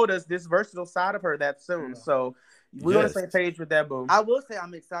she showed us this versatile side of her that soon. So we're on the same page with that, boom. I will say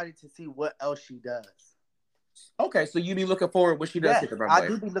I'm excited to see what else she does. Okay, so you be looking forward to what she does. Yes, I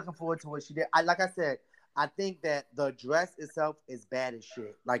do be looking forward to what she did. Like I said, I think that the dress itself is bad as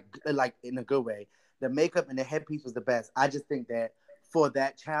shit. Like in a good way. The makeup and the headpiece was the best. I just think that for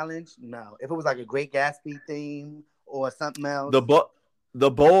that challenge, no. If it was like a Great Gatsby theme or something else. The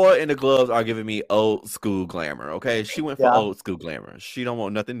boa and the gloves are giving me old school glamour. Okay, she went for old school glamour. She don't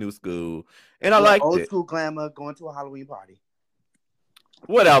want nothing new school, and I like old school glamour going to a Halloween party.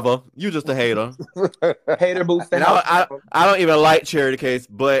 Whatever, you just a hater. Hater boots. And I don't even like Charity Case,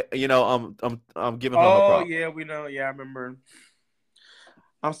 but you know I'm giving her her props. Oh yeah, we know. Yeah, I remember.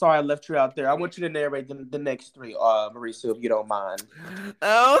 I'm sorry I left you out there. I want you to narrate the next three, Mauricio, if you don't mind.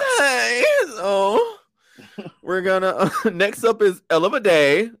 Okay, so we're gonna next up is Elle of a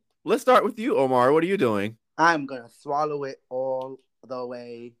Day. Let's start with you, Omar. What are you doing? I'm gonna swallow it all the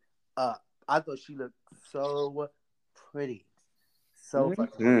way up. I thought she looked so pretty. So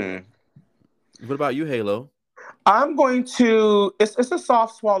fucking pretty. What about you, Halo? I'm going to it's a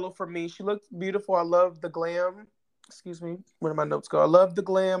soft swallow for me. She looked beautiful. I love the glam. Excuse me, where did my notes go? I love the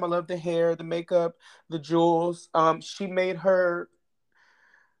glam. I love the hair, the makeup, the jewels. She made her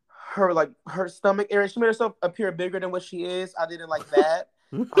stomach area. She made herself appear bigger than what she is. I didn't like that.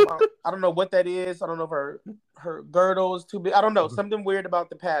 I don't know what that is. I don't know if her girdle is too big. I don't know. Something weird about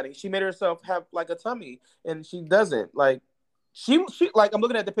the padding. She made herself have like a tummy, and she doesn't. Like she like I'm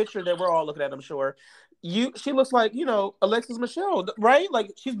looking at the picture that we're all looking at. I'm sure. She looks like, you know, Alexis Michelle, right? Like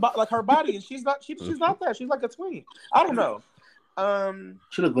she's like her body, and she's not that. She's like a tween. I don't know.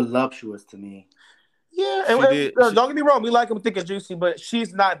 She looked voluptuous to me. Yeah, and don't get me wrong, we like them thick and juicy, but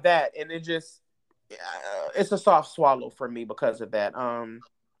she's not that, and it's a soft swallow for me because of that. I'm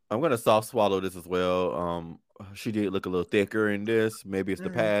gonna soft swallow this as well. She did look a little thicker in this. Maybe it's the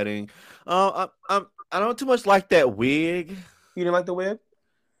padding. I don't too much like that wig. You didn't like the wig?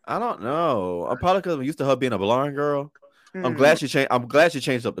 I don't know. I'm probably because I'm used to her being a blonde girl. I'm glad she changed. I'm glad she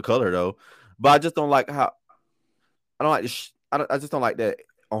changed up the color though, but I just don't like how. I don't like. I just don't like that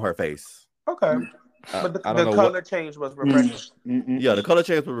on her face. Okay, but the color change was refreshing. Yeah, the color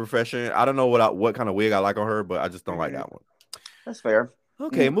change was refreshing. I don't know what kind of wig I like on her, but I just don't like that one. That's fair.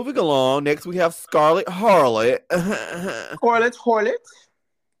 Okay, moving along. Next, we have Scarlett Harlot.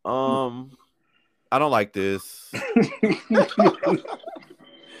 Harlot. I don't like this.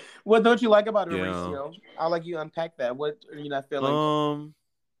 What don't you like about her, Mauricio? I'll let you unpack that. What are you not feeling?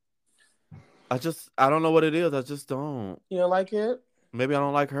 I don't know what it is. I just don't. You don't like it? Maybe I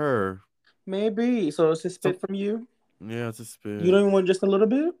don't like her. Maybe. So it's a spit from you? Yeah, it's a spit. You don't even want just a little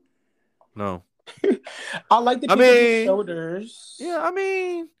bit? No. I like the shoulders. Yeah, I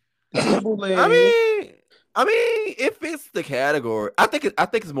mean, I mean, it fits the category. I think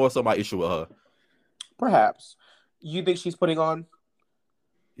it's more so my issue with her. Perhaps. You think she's putting on?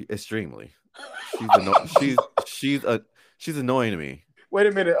 Extremely. She's annoying to me. Wait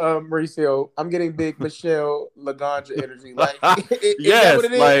a minute, Mauricio. I'm getting big Michelle Laganja energy. Like, is Yes, that what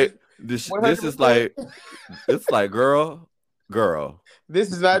it is? like this is 100%? like it's like girl.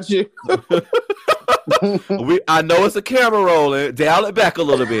 This is not you. I know it's a camera rolling. Dial it back a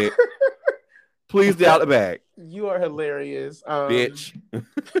little bit. Please dial it back. You are hilarious, Bitch.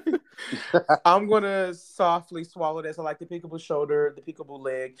 I'm gonna softly swallow this. I like the peekaboo shoulder, the peekaboo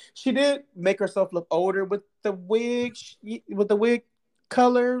leg. She did make herself look older with the wig,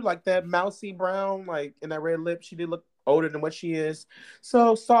 color, like that mousy brown, like in that red lip. She did look older than what she is.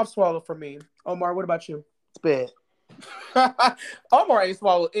 So soft swallow for me. Omar, what about you? Spit. Omar ain't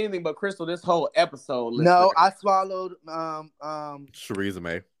swallowed anything but Crystal this whole episode. No, I swallowed Shariza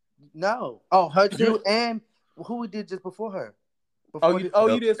May. No. Oh, her too, and who we did just before her.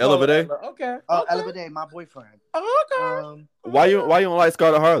 You did swallow Elevate? Ella. Okay. Oh, okay. Elevate, my boyfriend. Okay. Why you don't like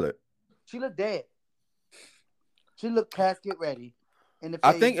Scarlett Harlot? She looked dead. She looked casket ready. In the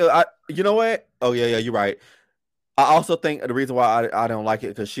I face. think you know what? Oh yeah, you're right. I also think the reason why I don't like it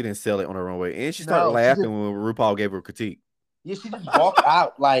because she didn't sell it on the runway, and she started laughing when RuPaul gave her a critique. Yeah, she just walked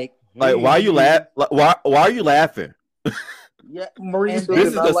out like why are you laughing? Like, why are you laughing? Yeah, Maurice, this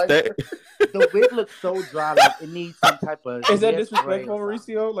is the state. The wig looks so dry, like it needs some type of. Is that disrespectful,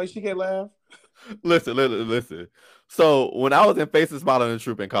 Mauricio? Like she can't laugh. Listen. So when I was in Faces Modeling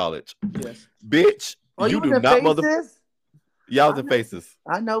Troupe in college, yes, bitch, you do not Faces? Yeah, I was in Faces.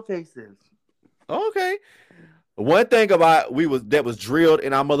 I know Faces. Okay. One thing about that was drilled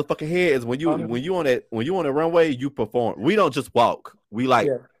in our motherfucking head is when you on the runway, you perform. We don't just walk. We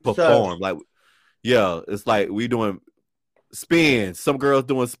perform. Like it's like we doing spins. Some girls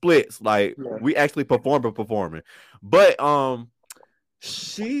doing splits. Like we actually performing. But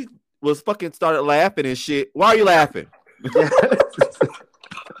she was fucking started laughing and shit. Why are you laughing?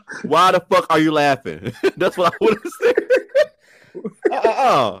 Why the fuck are you laughing? That's what I would have said.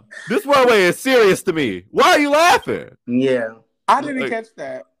 This runway is serious to me. Why are you laughing? Yeah. I didn't catch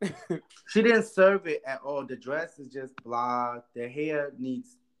that. She didn't serve it at all. The dress is just blah. The hair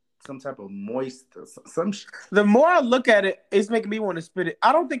needs some type of moisture. The more I look at it, it's making me want to spit it.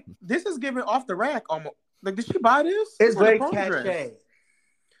 I don't think this is giving off the rack almost. Like, did she buy this? It's very cachet.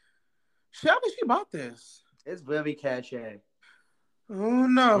 How did she bought this? It's very cachet. Oh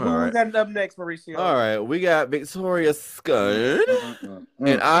no! Who we got up next, Mauricio? All right, we got Victoria Scud,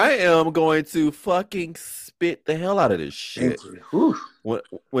 and I am going to fucking spit the hell out of this shit.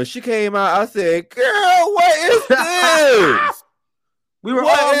 When she came out, I said, "Girl, what is this?" We were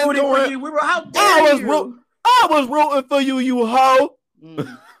all rooting for you. We were I was rooting for you, you hoe.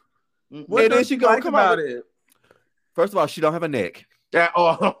 And then she gonna come out it. First of all, she don't have a neck.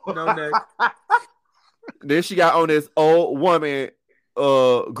 No neck. Then she got on this old woman.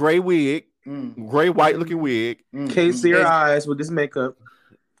 Gray wig, gray white looking wig. Can't see her eyes with this makeup.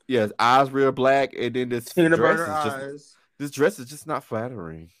 Yes, eyes real black, and then this dress is just not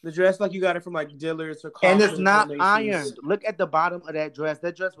flattering. The dress like you got it from like Dillard's or and it's not ironed. Look at the bottom of that dress.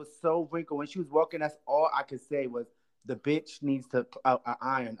 That dress was so wrinkled when she was walking. That's all I could say was the bitch needs to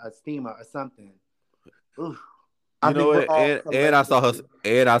iron a steamer or something. Oof. You know what? And I saw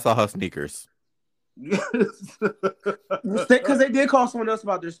her sneakers. Because they did call someone else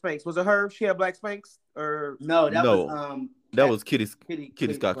about their Spanx. Was it her? She had black Spanx, or that was Kitty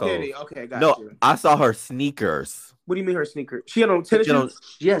Scott Cole. Kitty. Okay, got you. I saw her sneakers. What do you mean her sneakers? She had on tennis shoes.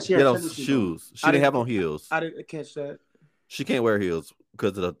 Yeah, she had on shoes. She didn't have on heels. I didn't catch that. She can't wear heels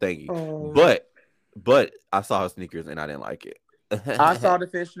because of the thingy. Oh. But I saw her sneakers and I didn't like it. I saw the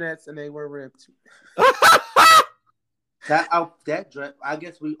fishnets and they were ripped. That dress, I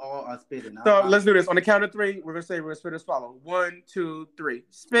guess we all are spitting. So let's do this. On the count of three, we're going to say we're going to spit or swallow. 1, 2, 3.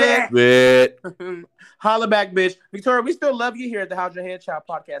 Spit. Spit. Holla back, bitch. Victoria, we still love you here at the How's Your Head Child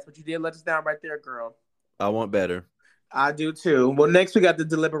podcast, but you did let us down right there, girl. I want better. I do too. Well, next we got the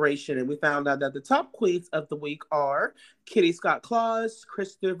deliberation, and we found out that the top queens of the week are Kitty Scott Claus,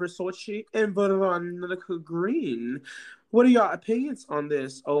 Christopher Sochi, and Veronica Green. What are your opinions on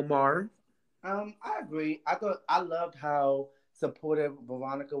this, Omar? I agree. I loved how supportive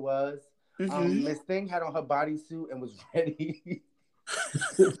Veronica was. Miss Thing had on her bodysuit and was ready.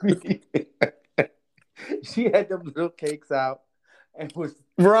 She had them little cakes out and was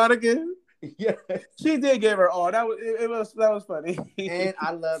Veronica. Yeah, she did give her all. That was funny. And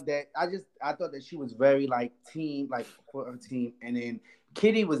I love that. I thought that she was very team, for her team. And then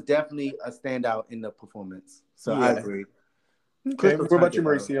Kitty was definitely a standout in the performance. So I agree. Okay, what about you,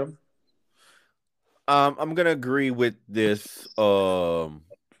 Mauricio? I'm gonna agree with this. Was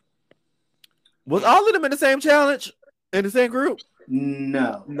all of them in the same challenge in the same group?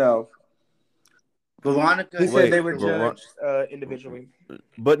 No. No. Veronica. He said Wait, they were Veron- judged individually.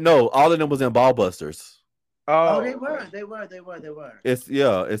 but no, all of them was in Ballbusters. Oh, they were. Okay. They were.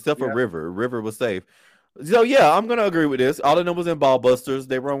 Except for Yeah. River. River was safe. So yeah, I'm gonna agree with this. All of them was in Ballbusters.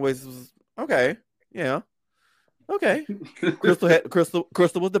 They runways was okay. Yeah. Okay. Crystal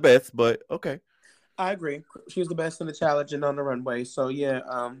was the best, but okay. I agree. She was the best in the challenge and on the runway. So yeah,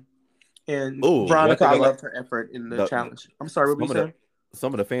 and Ooh, one Veronica, thing I I like loved her effort in the challenge. I'm sorry, what were you some of saying?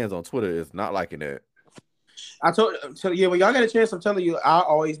 some of the fans on Twitter is not liking that. I told yeah, when y'all get a chance, I'm telling you, I'll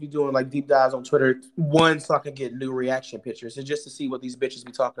always be doing like deep dives on Twitter. One, so I can get new reaction pictures, and just to see what these bitches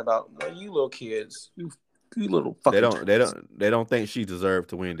be talking about. Like, you little kids, you little fucking. They don't think she deserved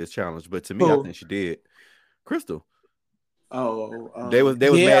to win this challenge, but to me, I Who? think she did. Crystal. Oh, They was yeah,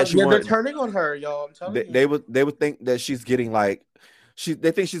 mad she yeah, they're weren't. turning on her, y'all. I'm telling you. They would think that she's getting like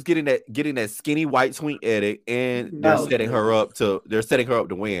they think she's getting that skinny white twink edit, and they're No. setting her up to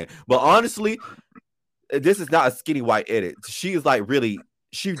win. But honestly, this is not a skinny white edit. She is like really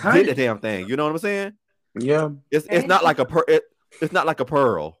she did the damn thing. You know what I'm saying? Yeah. It's not like it's not like a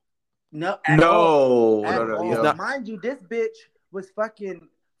pearl. No. No. All. Yeah. Mind you, this bitch was fucking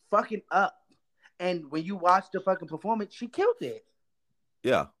up. And when you watch the fucking performance, she killed it.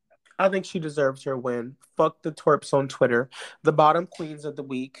 Yeah. I think she deserves her win. Fuck the twerps on Twitter. The bottom queens of the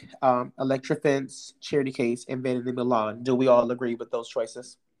week, Electra Fence, Charity Case, and Vanity Milan. Do we all agree with those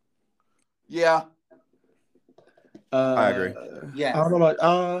choices? Yeah. I agree. Yeah. I don't know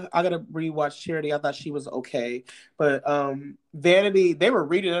about I gotta rewatch Charity. I thought she was okay. But Vanity, they were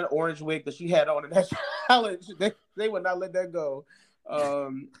reading that orange wig that she had on in that challenge. They would not let that go.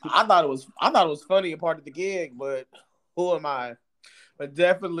 I thought it was funny and part of the gig, but who am I? But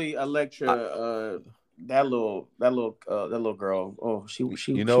definitely Electra, that little girl. Oh, she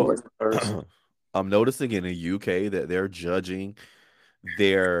You know, was first. I'm noticing in the UK that they're judging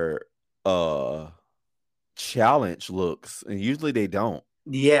their challenge looks, and usually they don't.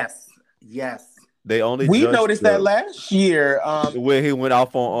 Yes. They only We judge noticed that last year. when he went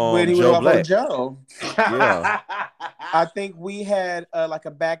off on when he Joe went off Black. on Joe. Yeah. I think we had like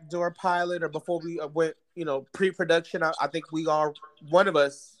a backdoor pilot, or before we went, pre-production. I think one of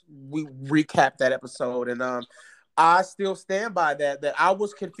us, we recapped that episode, and I still stand by that I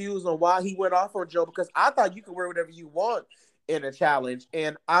was confused on why he went off on Joe, because I thought you could wear whatever you want in a challenge,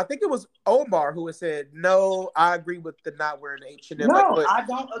 and I think it was Omar who had said, "No, I agree with the not wearing H&M." No, but I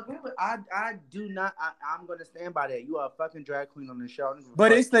don't agree with. I do not. I'm going to stand by that. You are a fucking drag queen on the show.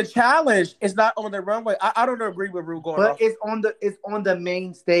 But it's the challenge. It's not on the runway. I don't agree with Rue going off. But it's on the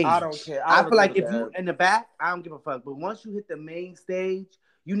main stage. I don't care. I feel like if you in the back, I don't give a fuck. But once you hit the main stage,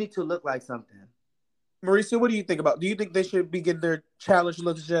 you need to look like something. Marisa, what do you think about? Do you think they should be getting their challenge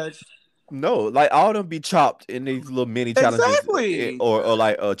looks judged? No, like all of them be chopped in these little mini challenges, Exactly. or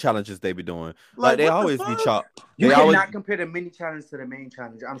like challenges they be doing. Like they always be chopped. You They cannot always compare the mini challenge to the main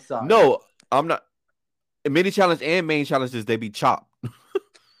challenge. I'm sorry. no, I'm not. Mini challenge and main challenges they be chopped.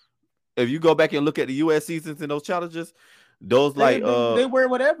 If you go back and look at the US seasons in those challenges, those they wear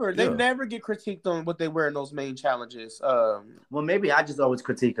whatever. They yeah. never get critiqued on what they wear in those main challenges. Well, maybe I just always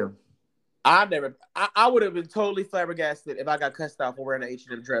critique them. I would have been totally flabbergasted if I got cussed out for wearing an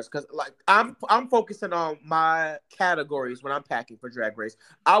H&M dress, because like I'm focusing on my categories when I'm packing for Drag Race.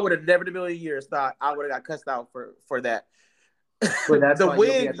 I would have never in a million years thought I would have got cussed out for that. Well, that's the why you'll be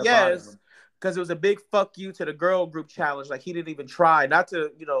wig, at the yes, bottom. because it was a big fuck you to the girl group challenge. Like, he didn't even try, not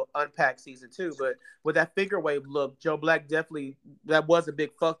to unpack season 2, but with that figure wave look, Joe Black definitely, that was a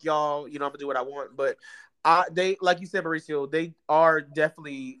big fuck y'all. I'm gonna do what I want, but. They, like you said, Mauricio, they are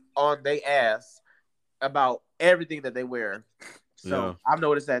definitely on their ass about everything that they wear. So I've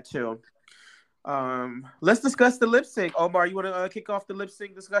noticed that too. Let's discuss the lip sync. Omar, you want to kick off the lip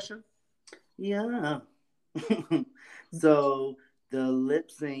sync discussion? Yeah. So the lip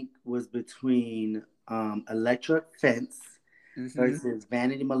sync was between Electra Fence versus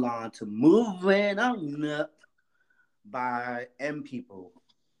Vanity Milan to Moving On Up by M People.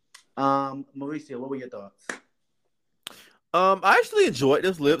 Mauricio, what were your thoughts? I actually enjoyed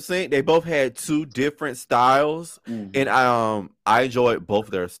this lip sync. They both had two different styles, and I enjoyed both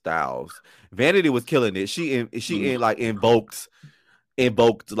their styles. Vanity was killing it. She invoked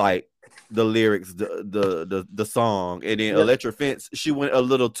like the lyrics, the song, and then Electra Fence, she went a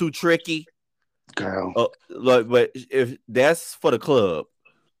little too tricky. Girl, but if that's for the club,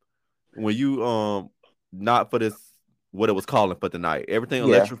 when you not for this. What it was calling for tonight. Everything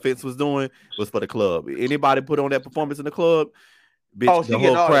Electra Fence was doing was for the club. Anybody put on that performance in the club, Bitch, Oh, she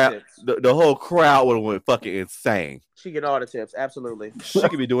get all the tips. the whole crowd would have went fucking insane. She get all the tips, absolutely. She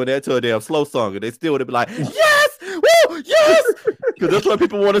could be doing that to a damn slow song, and they still would be like, yes, woo, yes, because that's what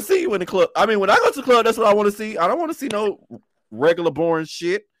people want to see in the club. I mean, when I go to the club, that's what I want to see. I don't want to see no regular boring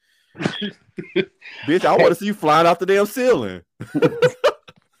shit. Bitch, I want to see you flying off the damn ceiling.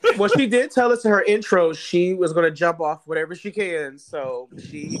 Well, she did tell us in her intro she was going to jump off whatever she can. So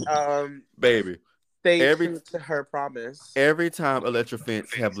she, baby, stayed true to her promise. Every time Electra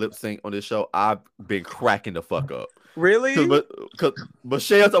Fence have lip sync on this show, I've been cracking the fuck up. Really? Because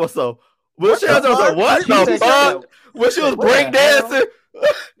Michelle's also. Michelle's also, what the fuck? When she was breakdancing,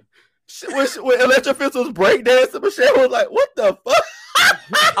 when Electra Fence was breakdancing, Michelle was like, what the fuck?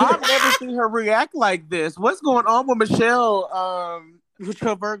 I've never seen her react like this. What's going on with Michelle? With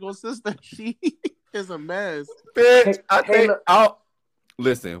your Virgo sister, she is a mess. Bitch, I think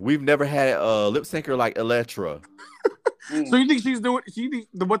listen, we've never had a lip syncer like Electra. So you think she's doing? She think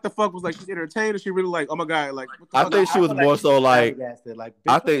the what the fuck was like? She's entertained, or she really like? Oh my god! Like I think she was more so like.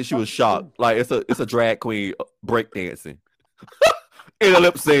 I think she was shocked. Like it's a drag queen breakdancing in a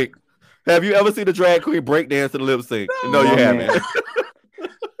lip sync. Have you ever seen a drag queen breakdance in a lip sync? No, you haven't.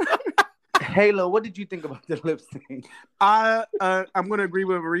 Halo, what did you think about the lip sync? I'm gonna agree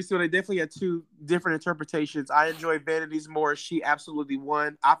with Mauricio. They definitely had two different interpretations. I enjoy Vanity's more. She absolutely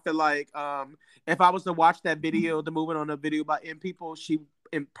won. I feel like if I was to watch that video, the movement on the video by M People, she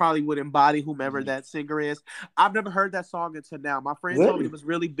probably would embody whomever that singer is. I've never heard that song until now. My friend told me it was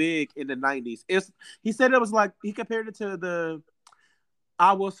really big in the 90s. He said it was like he compared it to the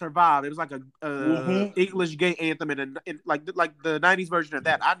I Will Survive. It was like a English gay anthem in like the 90s version of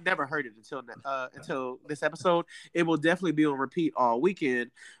that. I never heard it until this episode. It will definitely be on repeat all weekend.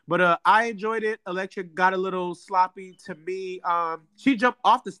 But I enjoyed it. Electra got a little sloppy to me. She jumped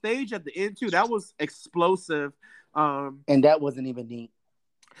off the stage at the end too. That was explosive. And that wasn't even neat.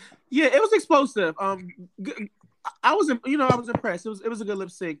 Yeah, it was explosive. I was impressed. It was a good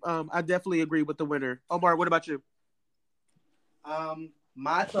lip sync. I definitely agree with the winner. Omar, what about you?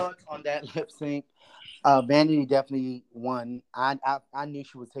 My thoughts on that lip sync, Vanity definitely won. I knew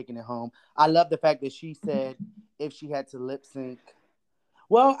she was taking it home. I love the fact that she said if she had to lip sync.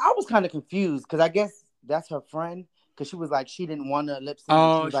 Well, I was kind of confused because I guess that's her friend because she was like she didn't want to lip sync.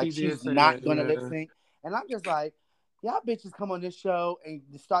 Oh, she was like she's not going to lip sync. And I'm just like, y'all bitches come on this show and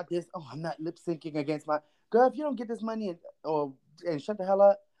start this. Oh, I'm not lip syncing against my girl. If you don't get this money and shut the hell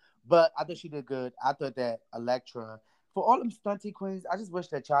up. But I thought she did good. I thought that Electra. For all them stunty queens, I just wish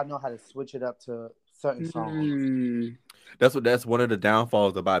that y'all know how to switch it up to certain songs. That's one of the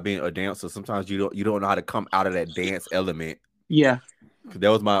downfalls about being a dancer. Sometimes you don't know how to come out of that dance element. Yeah, that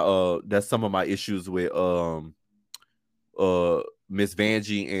was that's some of my issues with Miss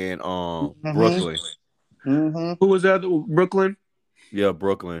Vanjie and Brooklyn. Mm-hmm. Who was the other? Brooklyn. Yeah,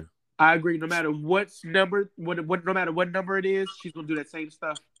 Brooklyn. I agree. No matter what number it is, she's gonna do that same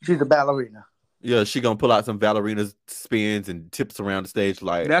stuff. She's a ballerina. Yeah, she gonna pull out some ballerina spins and tips around the stage.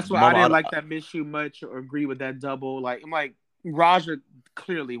 Like that's why I didn't like that Miss You much or agree with that double. Like I'm like Raja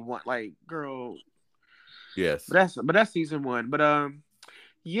clearly won. Like girl, yes. But that's season 1. But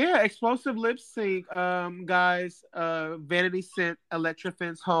yeah, explosive lip sync. Guys, Vanity sent Electra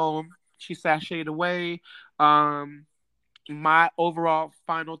Fence home. She sashayed away. My overall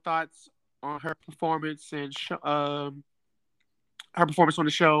final thoughts on her performance and her performance on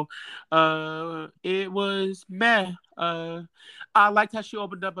the show, it was meh. I liked how she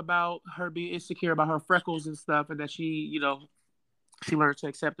opened up about her being insecure about her freckles and stuff, and that she learned to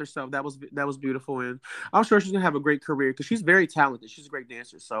accept herself. That was beautiful, and I'm sure she's gonna have a great career because she's very talented. She's a great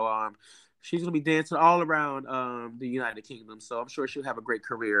dancer, so she's gonna be dancing all around the United Kingdom. So I'm sure she'll have a great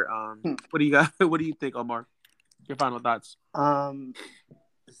career. What do you got? What do you think, Omar? Your final thoughts?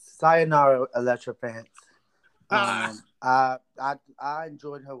 Sayonara, Electra Fence. I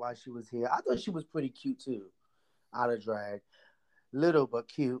enjoyed her while she was here. I thought she was pretty cute too, out of drag, little but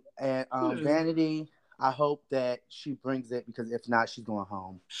cute. And Vanity, I hope that she brings it because if not, she's going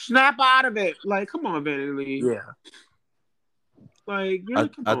home. Snap out of it! Like, come on, Vanity. Yeah. Like,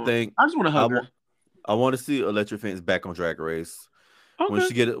 I think I just want to hug her. I want to see Electra Fence back on Drag Race.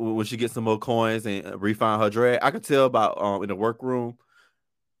 Okay. When she gets some more coins and refine her drag, I could tell about in the workroom.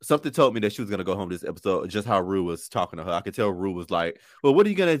 Something told me that she was gonna go home this episode. Just how Rue was talking to her, I could tell Rue was like, "Well, what are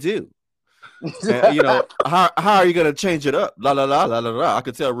you gonna do? And, how are you gonna change it up?" La la la la la la. I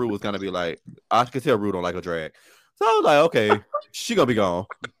could tell Rue was gonna be like, I could tell Rue don't like her drag. So I was like, okay, she gonna be gone.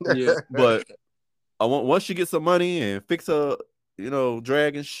 Yeah, but once she gets some money and fix her,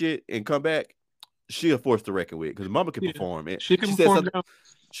 drag and shit and come back, she'll force to reckon with because Mama can perform. And she can perform.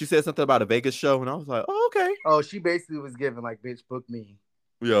 She said something about a Vegas show, and I was like, "Oh, okay, Oh, she basically was giving like, bitch, book me.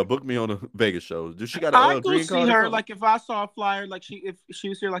 yeah, book me on a Vegas show." Does she got I a go green see card? or her. something? Like if I saw a flyer, like if she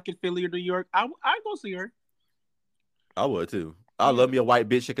was here, like in Philly or New York, I go see her. I would too. I love me a white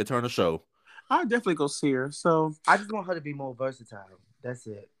bitch that can turn a show. I'd definitely go see her. So I just want her to be more versatile. That's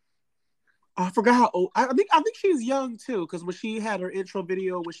it. I forgot how old. I think she's young too, because when she had her intro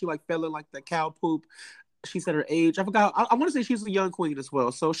video when she like fell in like the cow poop, she said her age. I forgot. I want to say she's a young queen as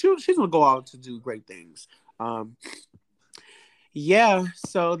well. So she's gonna go out to do great things. Yeah.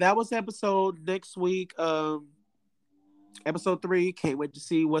 So that was episode next week. Episode 3. Can't wait to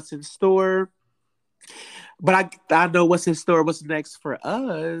see what's in store. But I know what's in store. What's next for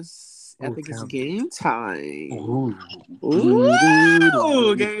us? I think it's game time. Ooh,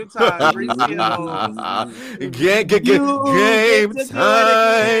 game time. Game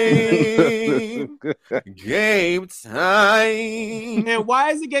time. Game time. And why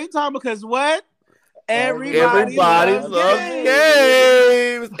is it game time? Because what? Everybody loves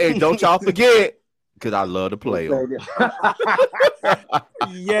games. And don't y'all forget, because I love to play them.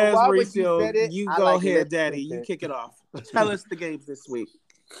 Yes, Mauricio, you go like ahead, Daddy. You kick it off. Tell us the games this week.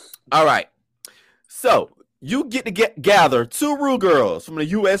 All right. So you get to gather 2 Rue girls from the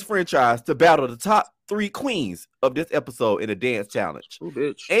U.S. franchise to battle the top 3 queens of this episode in a dance challenge. Ooh,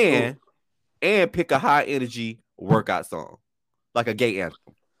 bitch. And pick a high energy workout song, like a gay anthem.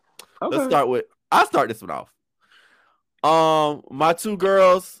 Okay. I'll start this one off. My 2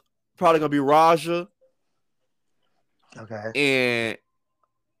 girls probably gonna be Raja. Okay. And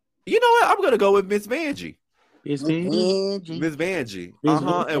you know what? I'm gonna go with Miss Vanjie. Miss Vanjie. Miss Vanjie.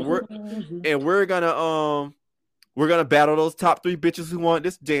 And we're gonna battle those top 3 bitches who want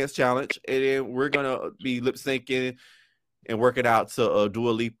this dance challenge, and then we're gonna be lip syncing and working out to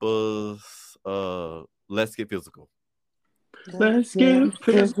Dua Lipa's "Let's Get Physical." Let's get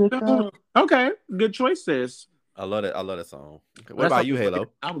physical. Okay, good choices. I love it. I love that song. Okay, what about you, Halo?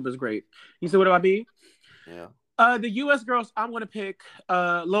 Album is great. You said what about me? Yeah. The U.S. girls, I'm gonna pick.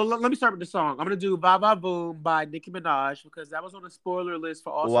 Let me start with the song. I'm gonna do "Va Va Boom" by Nicki Minaj because that was on the spoiler list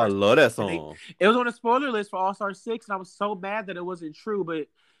for All Star. Oh, I love that song. It was on the spoiler list for All Star 6, and I was so mad that it wasn't true. But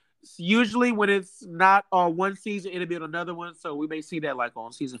usually, when it's not on one season, it'll be on another one. So we may see that like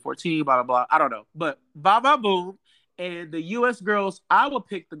on season 14, blah blah blah. I don't know, but "Va Va Boom." And the U.S. girls I will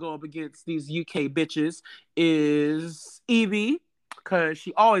pick to go up against these UK bitches is Evie, because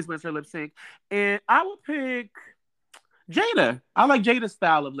she always wins her lip sync. And I will pick Jada. I like Jada's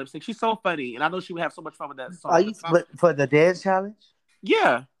style of lip sync. She's so funny, and I know she would have so much fun with that song. Are you for the dance challenge?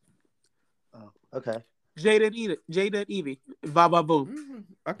 Yeah. Oh, okay. Jada and Evie. Va Va Boom.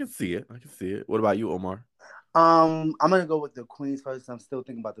 I can see it. What about you, Omar? I'm gonna go with the queens first. I'm still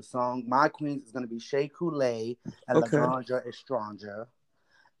thinking about the song. My queens is gonna be Shea Coulee and Laganja Estranja,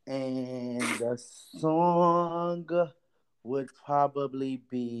 and the song would probably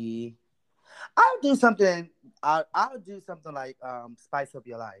be. I'll do something like "Spice Up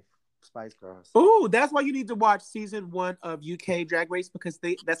Your Life," Spice Girls. Ooh, that's why you need to watch season 1 of UK Drag Race, because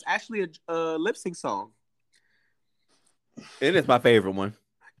that's actually a lip sync song. It is my favorite one.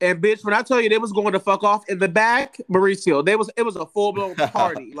 And bitch, when I tell you they was going to fuck off in the back, Mauricio, it was a full blown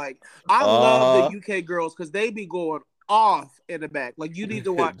party. Like I love the UK girls because they be going off in the back. Like you need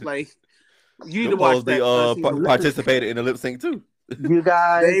to watch. Like you need to watch that. Participated in the lip sync too. You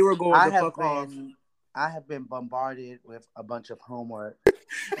guys, they were going to fuck off. I have been bombarded with a bunch of homework,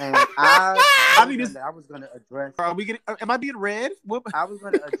 and I was going to address. Are we getting? Am I being read? I was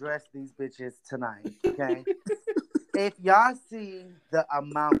going to address these bitches tonight. Okay. If y'all see the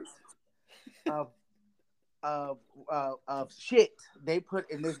amount of shit they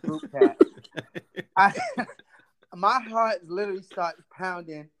put in this group chat, my heart literally starts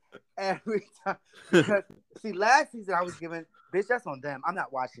pounding every time. Because see, last season I was giving, bitch, that's on them. I'm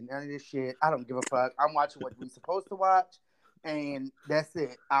not watching any of this shit. I don't give a fuck. I'm watching what we're supposed to watch, and that's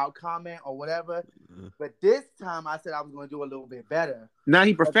it. I'll comment or whatever. But this time I said I was going to do a little bit better. Now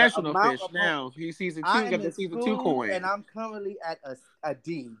he professional fish. Now he's season 2. Got the season 2 coin, and I'm currently at a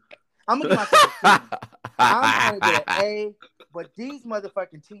D. I'm gonna give myself a C. I'm gonna get an A. But these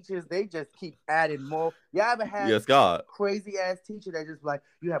motherfucking teachers, they just keep adding more. Y'all ever had crazy ass teacher that just like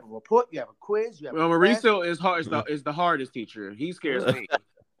you have a report, you have a quiz, you have. Well, Mauricio is the hardest teacher. He scares me.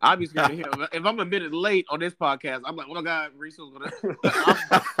 I'll be scared of him. If I'm a minute late on this podcast, I'm like, oh my God, Mauricio's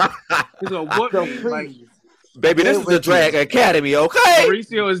gonna whoop me. Like, baby, this is the Drag Academy, okay?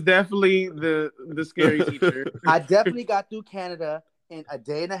 Mauricio is definitely the scary teacher. I definitely got through Canada in a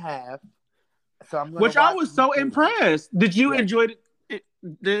day and a half. So I was so impressed. Did you enjoy it?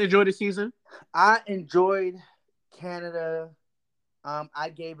 Did you enjoy the season? I enjoyed Canada I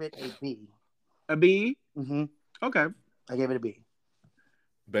gave it a B. A B? Mm-hmm. Okay. I gave it a B.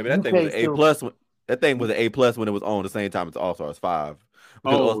 Baby, that thing was an UK A still- plus. That thing was an A plus when it was on the same time as All Stars 5.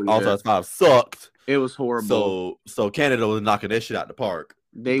 Because Oh, All yeah. Stars 5 sucked. It was horrible. So Canada was knocking that shit out the park.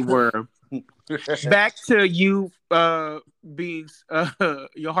 They were. Back to you being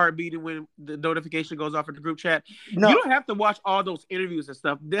your heart beating when the notification goes off in the group chat. No, You don't have to watch all those interviews and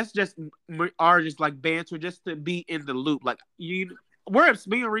stuff. That's just are just like banter, just to be in the loop. Like me and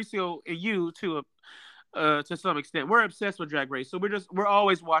Mauricio and you to some extent, we're obsessed with Drag Race, so we're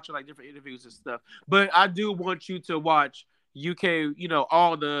always watching like different interviews and stuff. But I do want you to watch UK,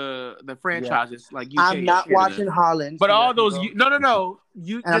 all the franchises like UK. I'm not and Canada. watching Holland. But so all let me those, go. no.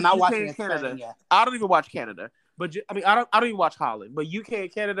 You, And I'm not UK watching and Canada. Spain yet. I don't even watch Canada, but I don't even watch Holland. But UK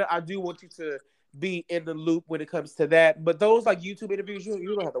and Canada, I do want you to be in the loop when it comes to that. But those like YouTube interviews,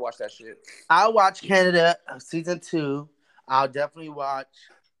 you don't have to watch that shit. I'll watch Canada season 2. I'll definitely watch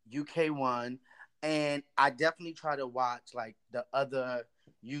UK 1, and I definitely try to watch like the other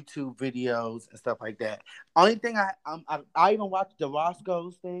YouTube videos and stuff like that. Only thing I even watched the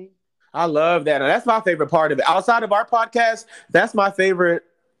Roscoe's thing. I love that. And that's my favorite part of it. Outside of our podcast, that's my favorite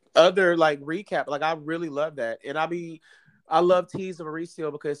other like recap. Like I really love that. And I love Tease and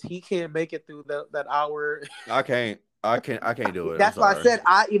Mauricio because he can't make it through that hour. I can't do it. That's why I said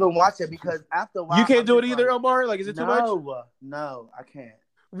I even watch it because after a while You can't I'm do it just either, like, Omar? Like, is it too much? No, I can't.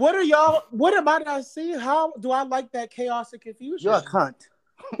 What am I not seeing? How do I like that chaos and confusion? You're a cunt.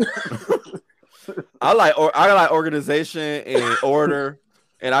 I like organization and order,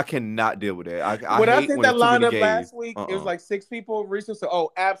 and I cannot deal with that. I when I hate think when that it's too many lineup gays. last week, it was like 6 people. Research said,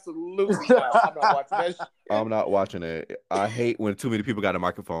 "Oh, absolutely, not. I'm not watching that shit." I'm not watching it. I hate when too many people got a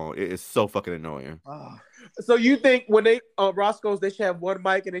microphone. It is so fucking annoying. Oh. So you think when they Roscoe's, they should have one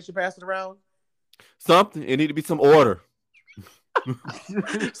mic and they should pass it around? Something. It need to be some order. So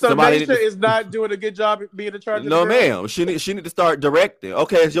Somebody Naisha is not doing a good job at being in charge. No, of the girls? ma'am. She need to start directing.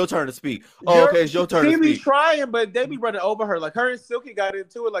 Okay, it's your turn to speak. Oh, okay, it's your turn She to be speak. trying, but they be running over her. Like her and Silky got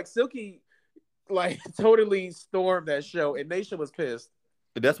into it. Like Silky, like totally stormed that show, and Naisha was pissed.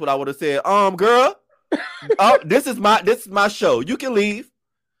 That's what I would have said. Girl. Oh, this is my show. You can leave.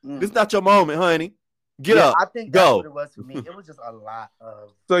 This is not your moment, honey. Get up. I think that's Go. what it was for me. It was just a lot of.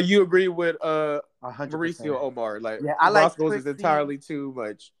 So you agree with 100%. Mauricio Omar? Like, Yeah, I like Roscoe's is Trixie. entirely too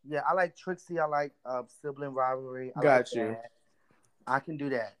much. Yeah, I like Trixie. I like sibling rivalry. I Got like you. that. I can do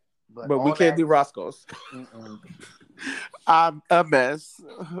that. But But we all can't that- do Roscoe's. Mm-mm. I'm a mess.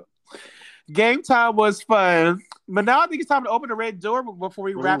 Game time was fun, but now I think it's time to open the red door before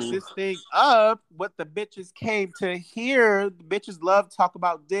we wrap Ooh. this thing up. What the bitches came to hear. The bitches love to talk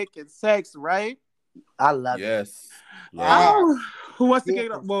about dick and sex, right? I love it. Yes. Oh, who wants to Dick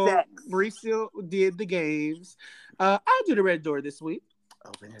get up? and Well, sex. Mauricio did the games. I do the red door this week.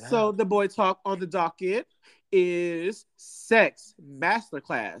 Open it So up. the boy talk on the docket is sex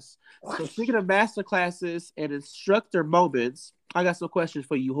masterclass. So speaking of masterclasses and instructor moments, I got some questions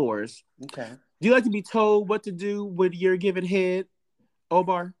for you, whores. Okay. Do you like to be told what to do when you're given head,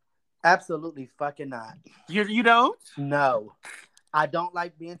 Omar? Absolutely fucking not. You don't? No. I don't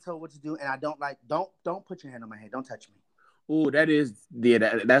like being told what to do, and I don't like don't put your hand on my head. Don't touch me. Ooh,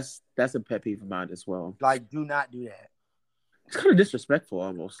 that's a pet peeve of mine as well. Like, do not do that. It's kind of disrespectful,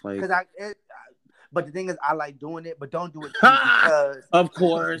 almost. Like, But the thing is, I like doing it, but don't do it to me because of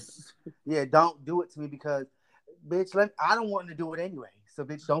course. yeah, don't do it to me because, bitch, I don't want to do it anyway. So,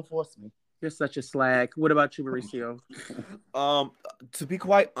 bitch, don't force me. You're such a slag. What about you, Mauricio? To be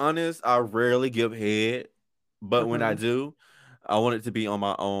quite honest, I rarely give head, but when I do, I want it to be on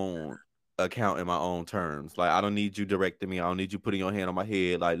my own account in my own terms. Like, I don't need you directing me. I don't need you putting your hand on my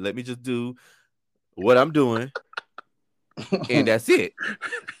head. Like, let me just do what I'm doing, and that's it.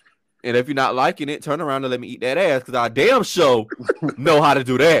 And if you're not liking it, turn around and let me eat that ass, because I damn sure know how to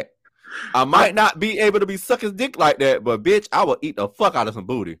do that. I might not be able to be sucking dick like that, but bitch, I will eat the fuck out of some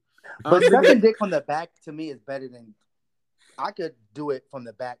booty. But sucking dick from the back to me is better than I could do it from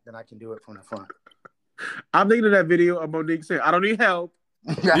the back than I can do it from the front. I'm thinking of that video of Monique saying, "I don't need help."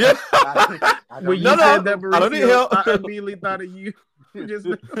 Yeah. I don't When you No, said no, that, I don't need help. I immediately thought of you. Just,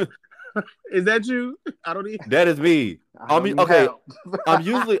 is that you? I don't need. That is me. I don't need okay. help. I'm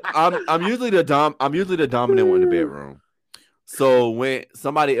usually the dominant one in the bedroom. So when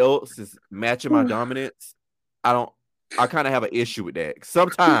somebody else is matching my dominance, I kind of have an issue with that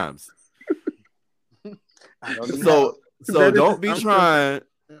sometimes. I don't need So help. That don't is- be I'm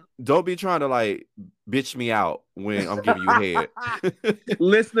trying to like bitch me out when I'm giving you head.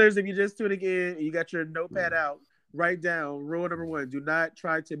 Listeners, if you just tuning in, you got your notepad out. Write down rule number 1: do not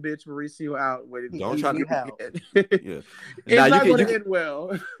try to bitch Mauricio out when Don't try to help. Yeah. It's Now, not going to end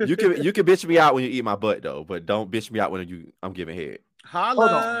well. you can bitch me out when you eat my butt though, but don't bitch me out when I'm giving head.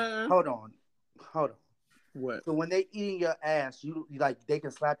 Holla. Hold on. What? So when they eating your ass, you like they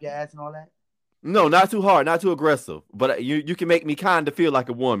can slap your ass and all that? No, not too hard, not too aggressive, but you can make me kind of feel like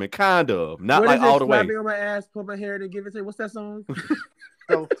a woman, kind of, not What like is it? all the Slap way. me on my ass, pull my hair, and give it to. What's that song?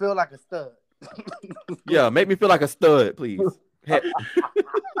 So feel like a stud. Yeah, make me feel like a stud, please.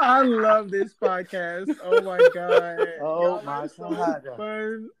 I love this podcast. Oh my god. Oh Y'all my are so God.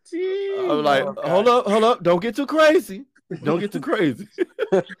 fun. I'm like, hold up, don't get too crazy. Don't get too crazy.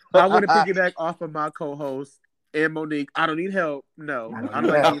 I want to piggyback off of my co-host and Monique. I don't need help. No, I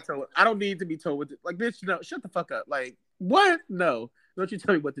don't need to be told what to, like, bitch. No, shut the fuck up. Like, what? No, don't you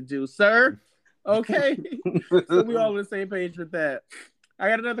tell me what to do, sir. Okay, so we all on the same page with that. I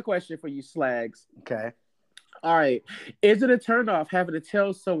got another question for you, Slags. Okay. All right, is it a turn off having to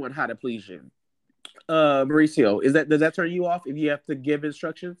tell someone how to please you? Mauricio, does that turn you off if you have to give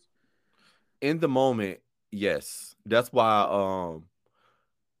instructions? In the moment, yes. That's why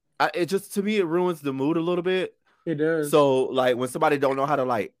it just, to me, it ruins the mood a little bit. It does. So like when somebody don't know how to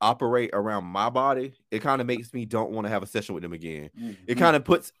like operate around my body, it kind of makes me don't want to have a session with them again. Mm-hmm. It kind of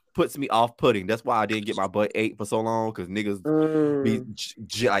puts me off putting. That's why I didn't get my butt ate for so long, because niggas be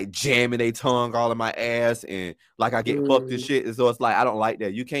like jamming their tongue all in my ass and like I get fucked and shit. And so it's like I don't like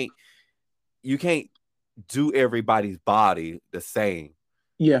that. You can't do everybody's body the same.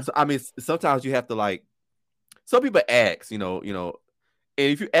 Yeah. So I mean, sometimes you have to like. Some people ask, you know, and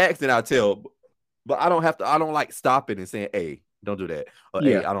if you ask, then I'll tell. But I don't like stopping and saying, "Hey, don't do that," or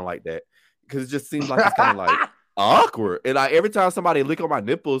 "Hey, I don't like that," because it just seems like it's kind of like awkward. And like every time somebody lick on my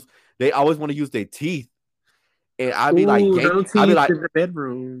nipples, they always want to use their teeth, and I'd be like, I'd be like in the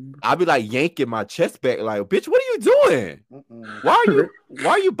bedroom. I'd be like yanking my chest back, like, "Bitch, what are you doing? Why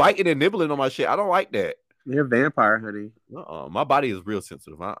are you biting and nibbling on my shit? I don't like that." You're a vampire, honey. My body is real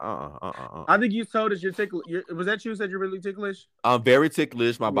sensitive. I think you told us you're ticklish. Was that you said you're really ticklish? I'm very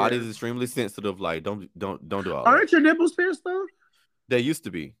ticklish. My body is extremely sensitive. Like, don't do all Aren't your nipples pierced though? They used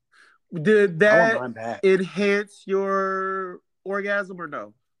to be. Did that enhance your orgasm or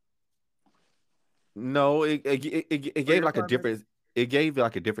no? No, it gave like a different. It gave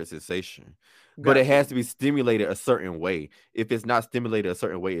like a different sensation, but it has to be stimulated a certain way. If it's not stimulated a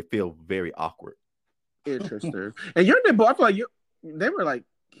certain way, it feels very awkward. Interesting. And your nipple, I feel like they were like,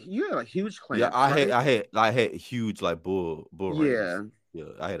 you had like huge clamps. Yeah, I had huge like bull. Yeah, yeah,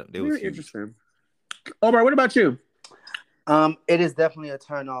 I had. They was huge. Interesting. Omar, what about you? It is definitely a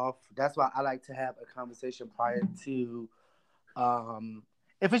turn off. That's why I like to have a conversation prior to,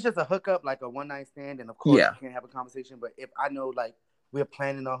 if it's just a hookup, like a one night stand, and of course you can't have a conversation. But if I know like we're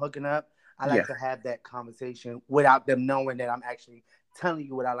planning on hooking up, I like to have that conversation without them knowing that I'm actually telling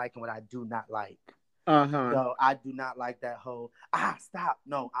you what I like and what I do not like. So I do not like that whole stop.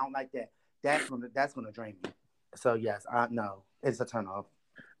 No, I don't like that. That's gonna drain me. So yes, no, it's a turn off.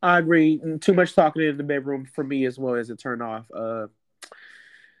 I agree. Too much talking in the bedroom for me as well as a turn off.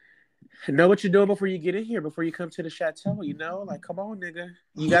 Know what you're doing before you get in here, before you come to the chateau. You know, like, come on, nigga,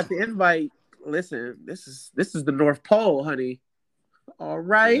 you got the invite. Listen, this is the North Pole, honey. All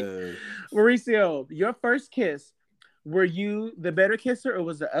right, Mauricio, your first kiss. Were you the better kisser, or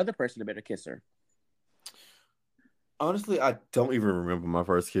was the other person the better kisser? Honestly, I don't even remember my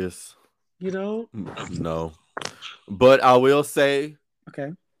first kiss. You know? No. But I will say,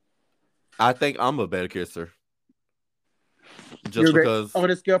 okay, I think I'm a better kisser. Just because. On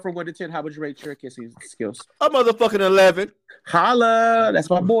a scale from 1 to 10, how would you rate your kissing skills? A motherfucking 11. Holla!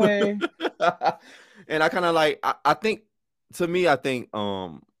 That's my boy. And I kind of like, I think, to me,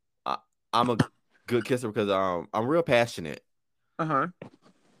 I'm a good kisser because I'm real passionate.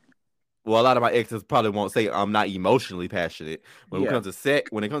 Well, a lot of my exes probably won't say I'm not emotionally passionate. When it comes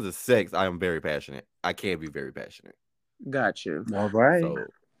to sex, I am very passionate. I can be very passionate. Got you. All right. So,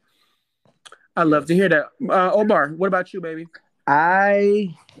 I love to hear that. Omar, what about you, baby? My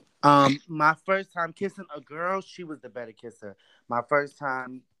first time kissing a girl, she was the better kisser. My first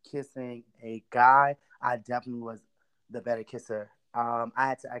time kissing a guy, I definitely was the better kisser. I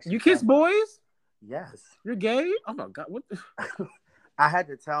had to actually. You kiss boys? Yes. You're gay? Oh my god! What? I had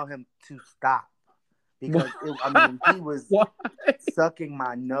to tell him to stop because he was sucking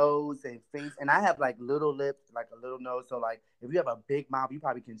my nose and face, and I have like little lips, like a little nose. So like, if you have a big mouth, you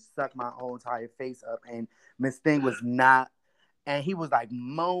probably can suck my whole entire face up. And Miss Thing was not, and he was like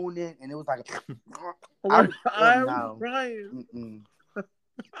moaning, and it was like, I'm crying.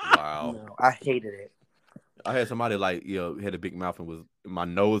 Wow, no, I hated it. I had somebody like had a big mouth and was my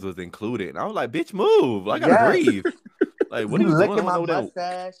nose was included, and I was like, "Bitch, move! I gotta Yes. breathe." Like, what are You you doing? licking my I don't know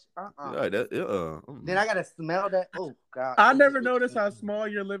mustache. Then I gotta smell that. Oh God. I It never just- noticed how small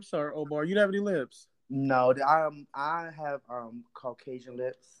your lips are, Omar. You don't have any lips. No, I have Caucasian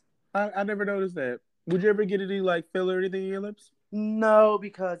lips. I never noticed that. Would you ever get any like filler or anything in your lips? No,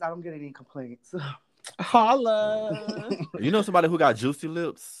 because I don't get any complaints. Holla. You know somebody who got juicy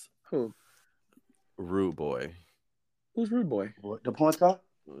lips? Who? Rude Boy. Who's Rude Boy? What, the porn star?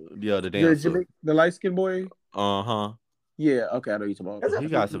 Yeah, the The, dancer. the light skinned boy? Uh-huh. Yeah, okay, I know you're talking about. There's a He few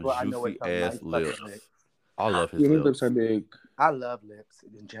got some people I know with juicy some ass nice fucking lips. I love his Yeah, his lips. lips are big. I love lips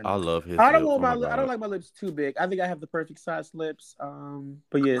in I general. love his I don't lips. want Oh my my I don't God. like my lips too big. I think I have the perfect size lips.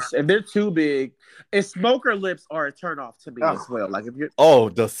 But yes, if they're too big, and smoker lips are a turn off to me Oh. as well. Like if you're Oh,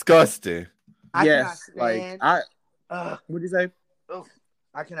 disgusting. I cannot yes, like stand. what'd you say?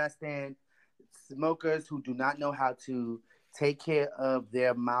 I cannot stand smokers who do not know how to take care of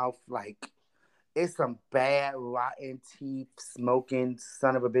their mouth. Like, it's some bad, rotten teeth smoking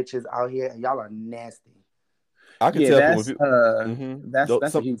son of a bitches out here, and y'all are nasty. I can Yeah, tell that's people.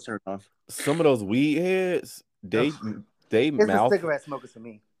 that's a huge turn off. Some of those weed heads, they It's the mouth, cigarette smokers for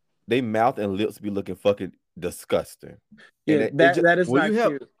me. they mouth and lips be looking fucking disgusting. Yeah, And that is when not you have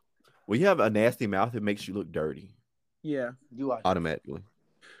cute. when you have a nasty mouth, it makes you look dirty You are. automatically.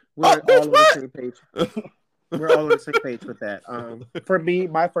 We're Oh, all bitch, on the what? same page. We're all on the same page with that. For me,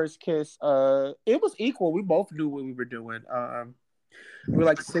 my first kiss, it was equal. We both knew what we were doing. We were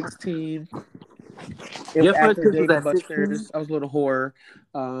like 16. It Your was first after kiss was Dave at Buster's. 16? I was a little whore.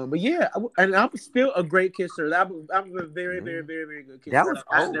 But yeah, and I'm still a great kisser. I'm a very, very, very, very good kisser. That was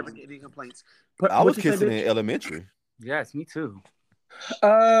I old. never get any complaints. But I was what you say, kissing bitch? in elementary. Yes, me too.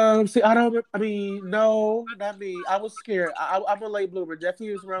 See, I mean, no, not me. I was scared. I'm a late bloomer.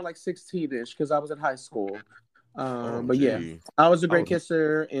 Definitely was around like 16-ish because I was in high school. But yeah, gee. I was a great was-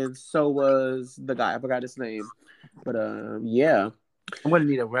 kisser, and so was the guy. I forgot his name, but yeah. I'm gonna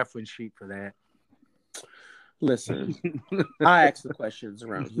need a reference sheet for that. Listen, I ask the questions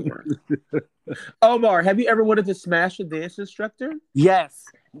around here. Omar, have you ever wanted to smash a dance instructor? Yes,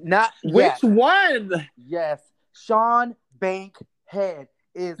 not Which yes. one? Yes, Sean Bankhead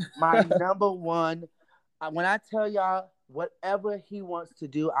is my number one. When I tell y'all whatever he wants to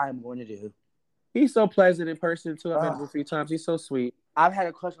do, I am going to do. He's so pleasant in person too. I've met him a few times. He's so sweet. I've had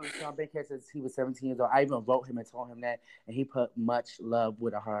a crush on Sean Bankhead since he was 17 years old. I even wrote him and told him that, and he put much love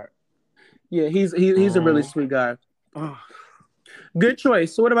with a heart. Yeah, he's a really sweet guy. Good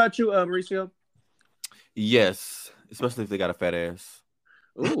choice. So what about you, Mauricio? Yes, especially if they got a fat ass.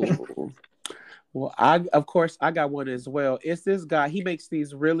 Ooh. Well, I got one as well. It's this guy. He makes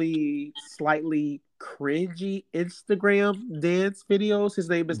these really slightly cringy Instagram dance videos. His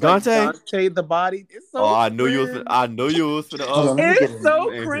name is Dante? like Dante the Body. It's so I knew you was. cringe. I knew you was for the. Hold on, let me get It's it. so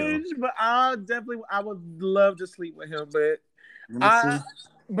in cringe, but I would love to sleep with him. But Let me see.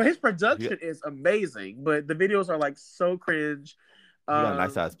 but his production is amazing. But the videos are like so cringe. He got a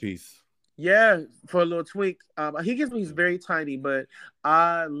nice size piece. Yeah, for a little tweak. He gives me he's very tiny, but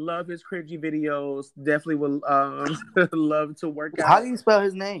I love his cringy videos. Definitely will love to work out. How do you spell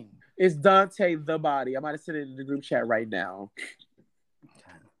his name? It's Dante the Body. I might have sent it in the group chat right now.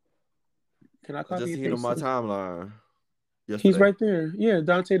 Can I I copy just and seen on paste my this? timeline. He's yesterday. right there. Yeah,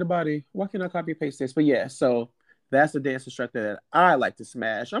 Dante the Body. Why can't I copy and paste this? But yeah, so that's the dance instructor that I like to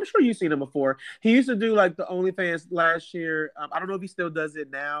smash. I'm sure you've seen him before. He used to do like the OnlyFans last year. I don't know if he still does it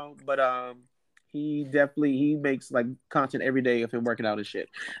now, but he makes like content every day of him working out and shit.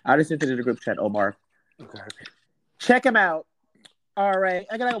 I just sent it in the group chat, Omar. Okay. Check him out. All right,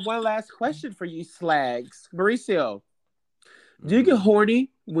 I got one last question for you, slags. Mauricio, do you get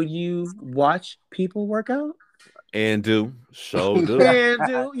horny when you watch people work out? And do show do.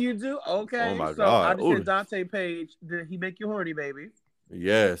 And you do? Okay. Oh my so God. I just Ooh. said Dante Page. Did he make you horny, baby?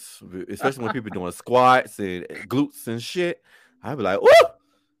 Yes, especially when people doing squats and glutes and shit. I'd be like, "Ooh,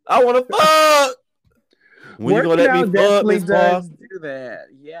 I want to fuck." When you gonna let me fuck, definitely Miss does Paul? do that.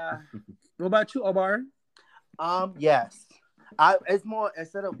 Yeah. What about you, Omar? Yes. It's more,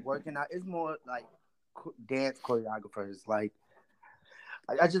 instead of working out, it's more like dance choreographers. Like,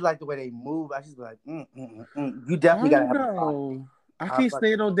 I just like the way they move. I just be like, You definitely gotta have a body. I can't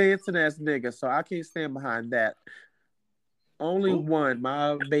stand no dancing ass nigga, so I can't stand behind that. Only one,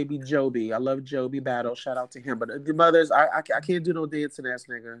 my baby Joby. I love Joby Battle. Shout out to him. But the mothers, I can't do no dancing ass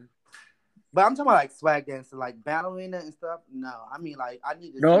nigga. But I'm talking about like swag dancing, like ballerina and stuff. No, I mean like I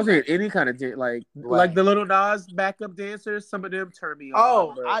need to. No, I'm see, saying like, any kind of dance, like the little Nas backup dancers. Some of them turn me on.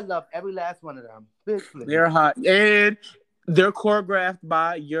 Oh, but I love every last one of them. Bitch, please. they're hot and they're choreographed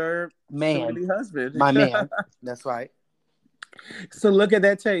by your Man. soon-to-be husband, My man. That's right. So look at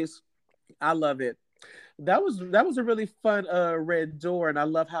that taste. I love it. That was a really fun red door, and I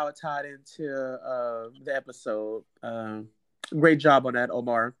love how it tied into the episode. Great job on that,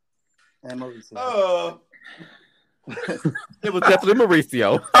 Omar. And Mauricio. It was definitely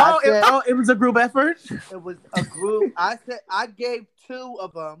Mauricio. It was a group effort. It was a group. I said I gave 2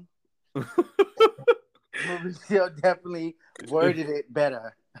 of them. Mauricio definitely worded it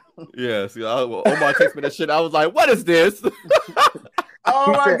better. Yes, Omar texted me that shit. I was like, "What is this?"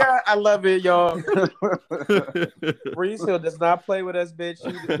 Oh my god, I love it, y'all. Mauricio does not play with us, bitch.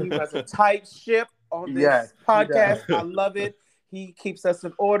 He has a tight ship on this podcast. I love it. He keeps us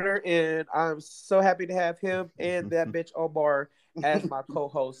in order, and I'm so happy to have him and that bitch Omar as my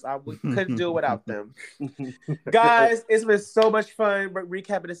co-host. We couldn't do it without them. Guys, it's been so much fun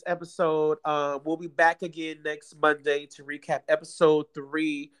recapping this episode. We'll be back again next Monday to recap episode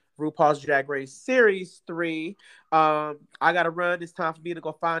 3, RuPaul's Drag Race Series 3. I gotta run. It's time for me to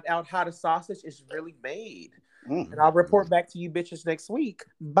go find out how the sausage is really made. And I'll report back to you bitches next week.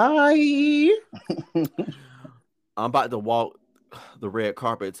 Bye. I'm about to walk the red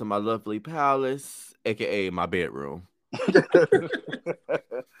carpet to my lovely palace, aka my bedroom.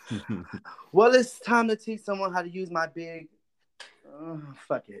 Well, it's time to teach someone how to use my big.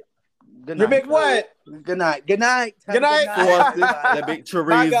 Fuck it. Good night. Your big what? Good night. Good night. Good night. That big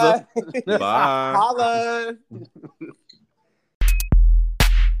Teresa. Bye. Bye. Holla.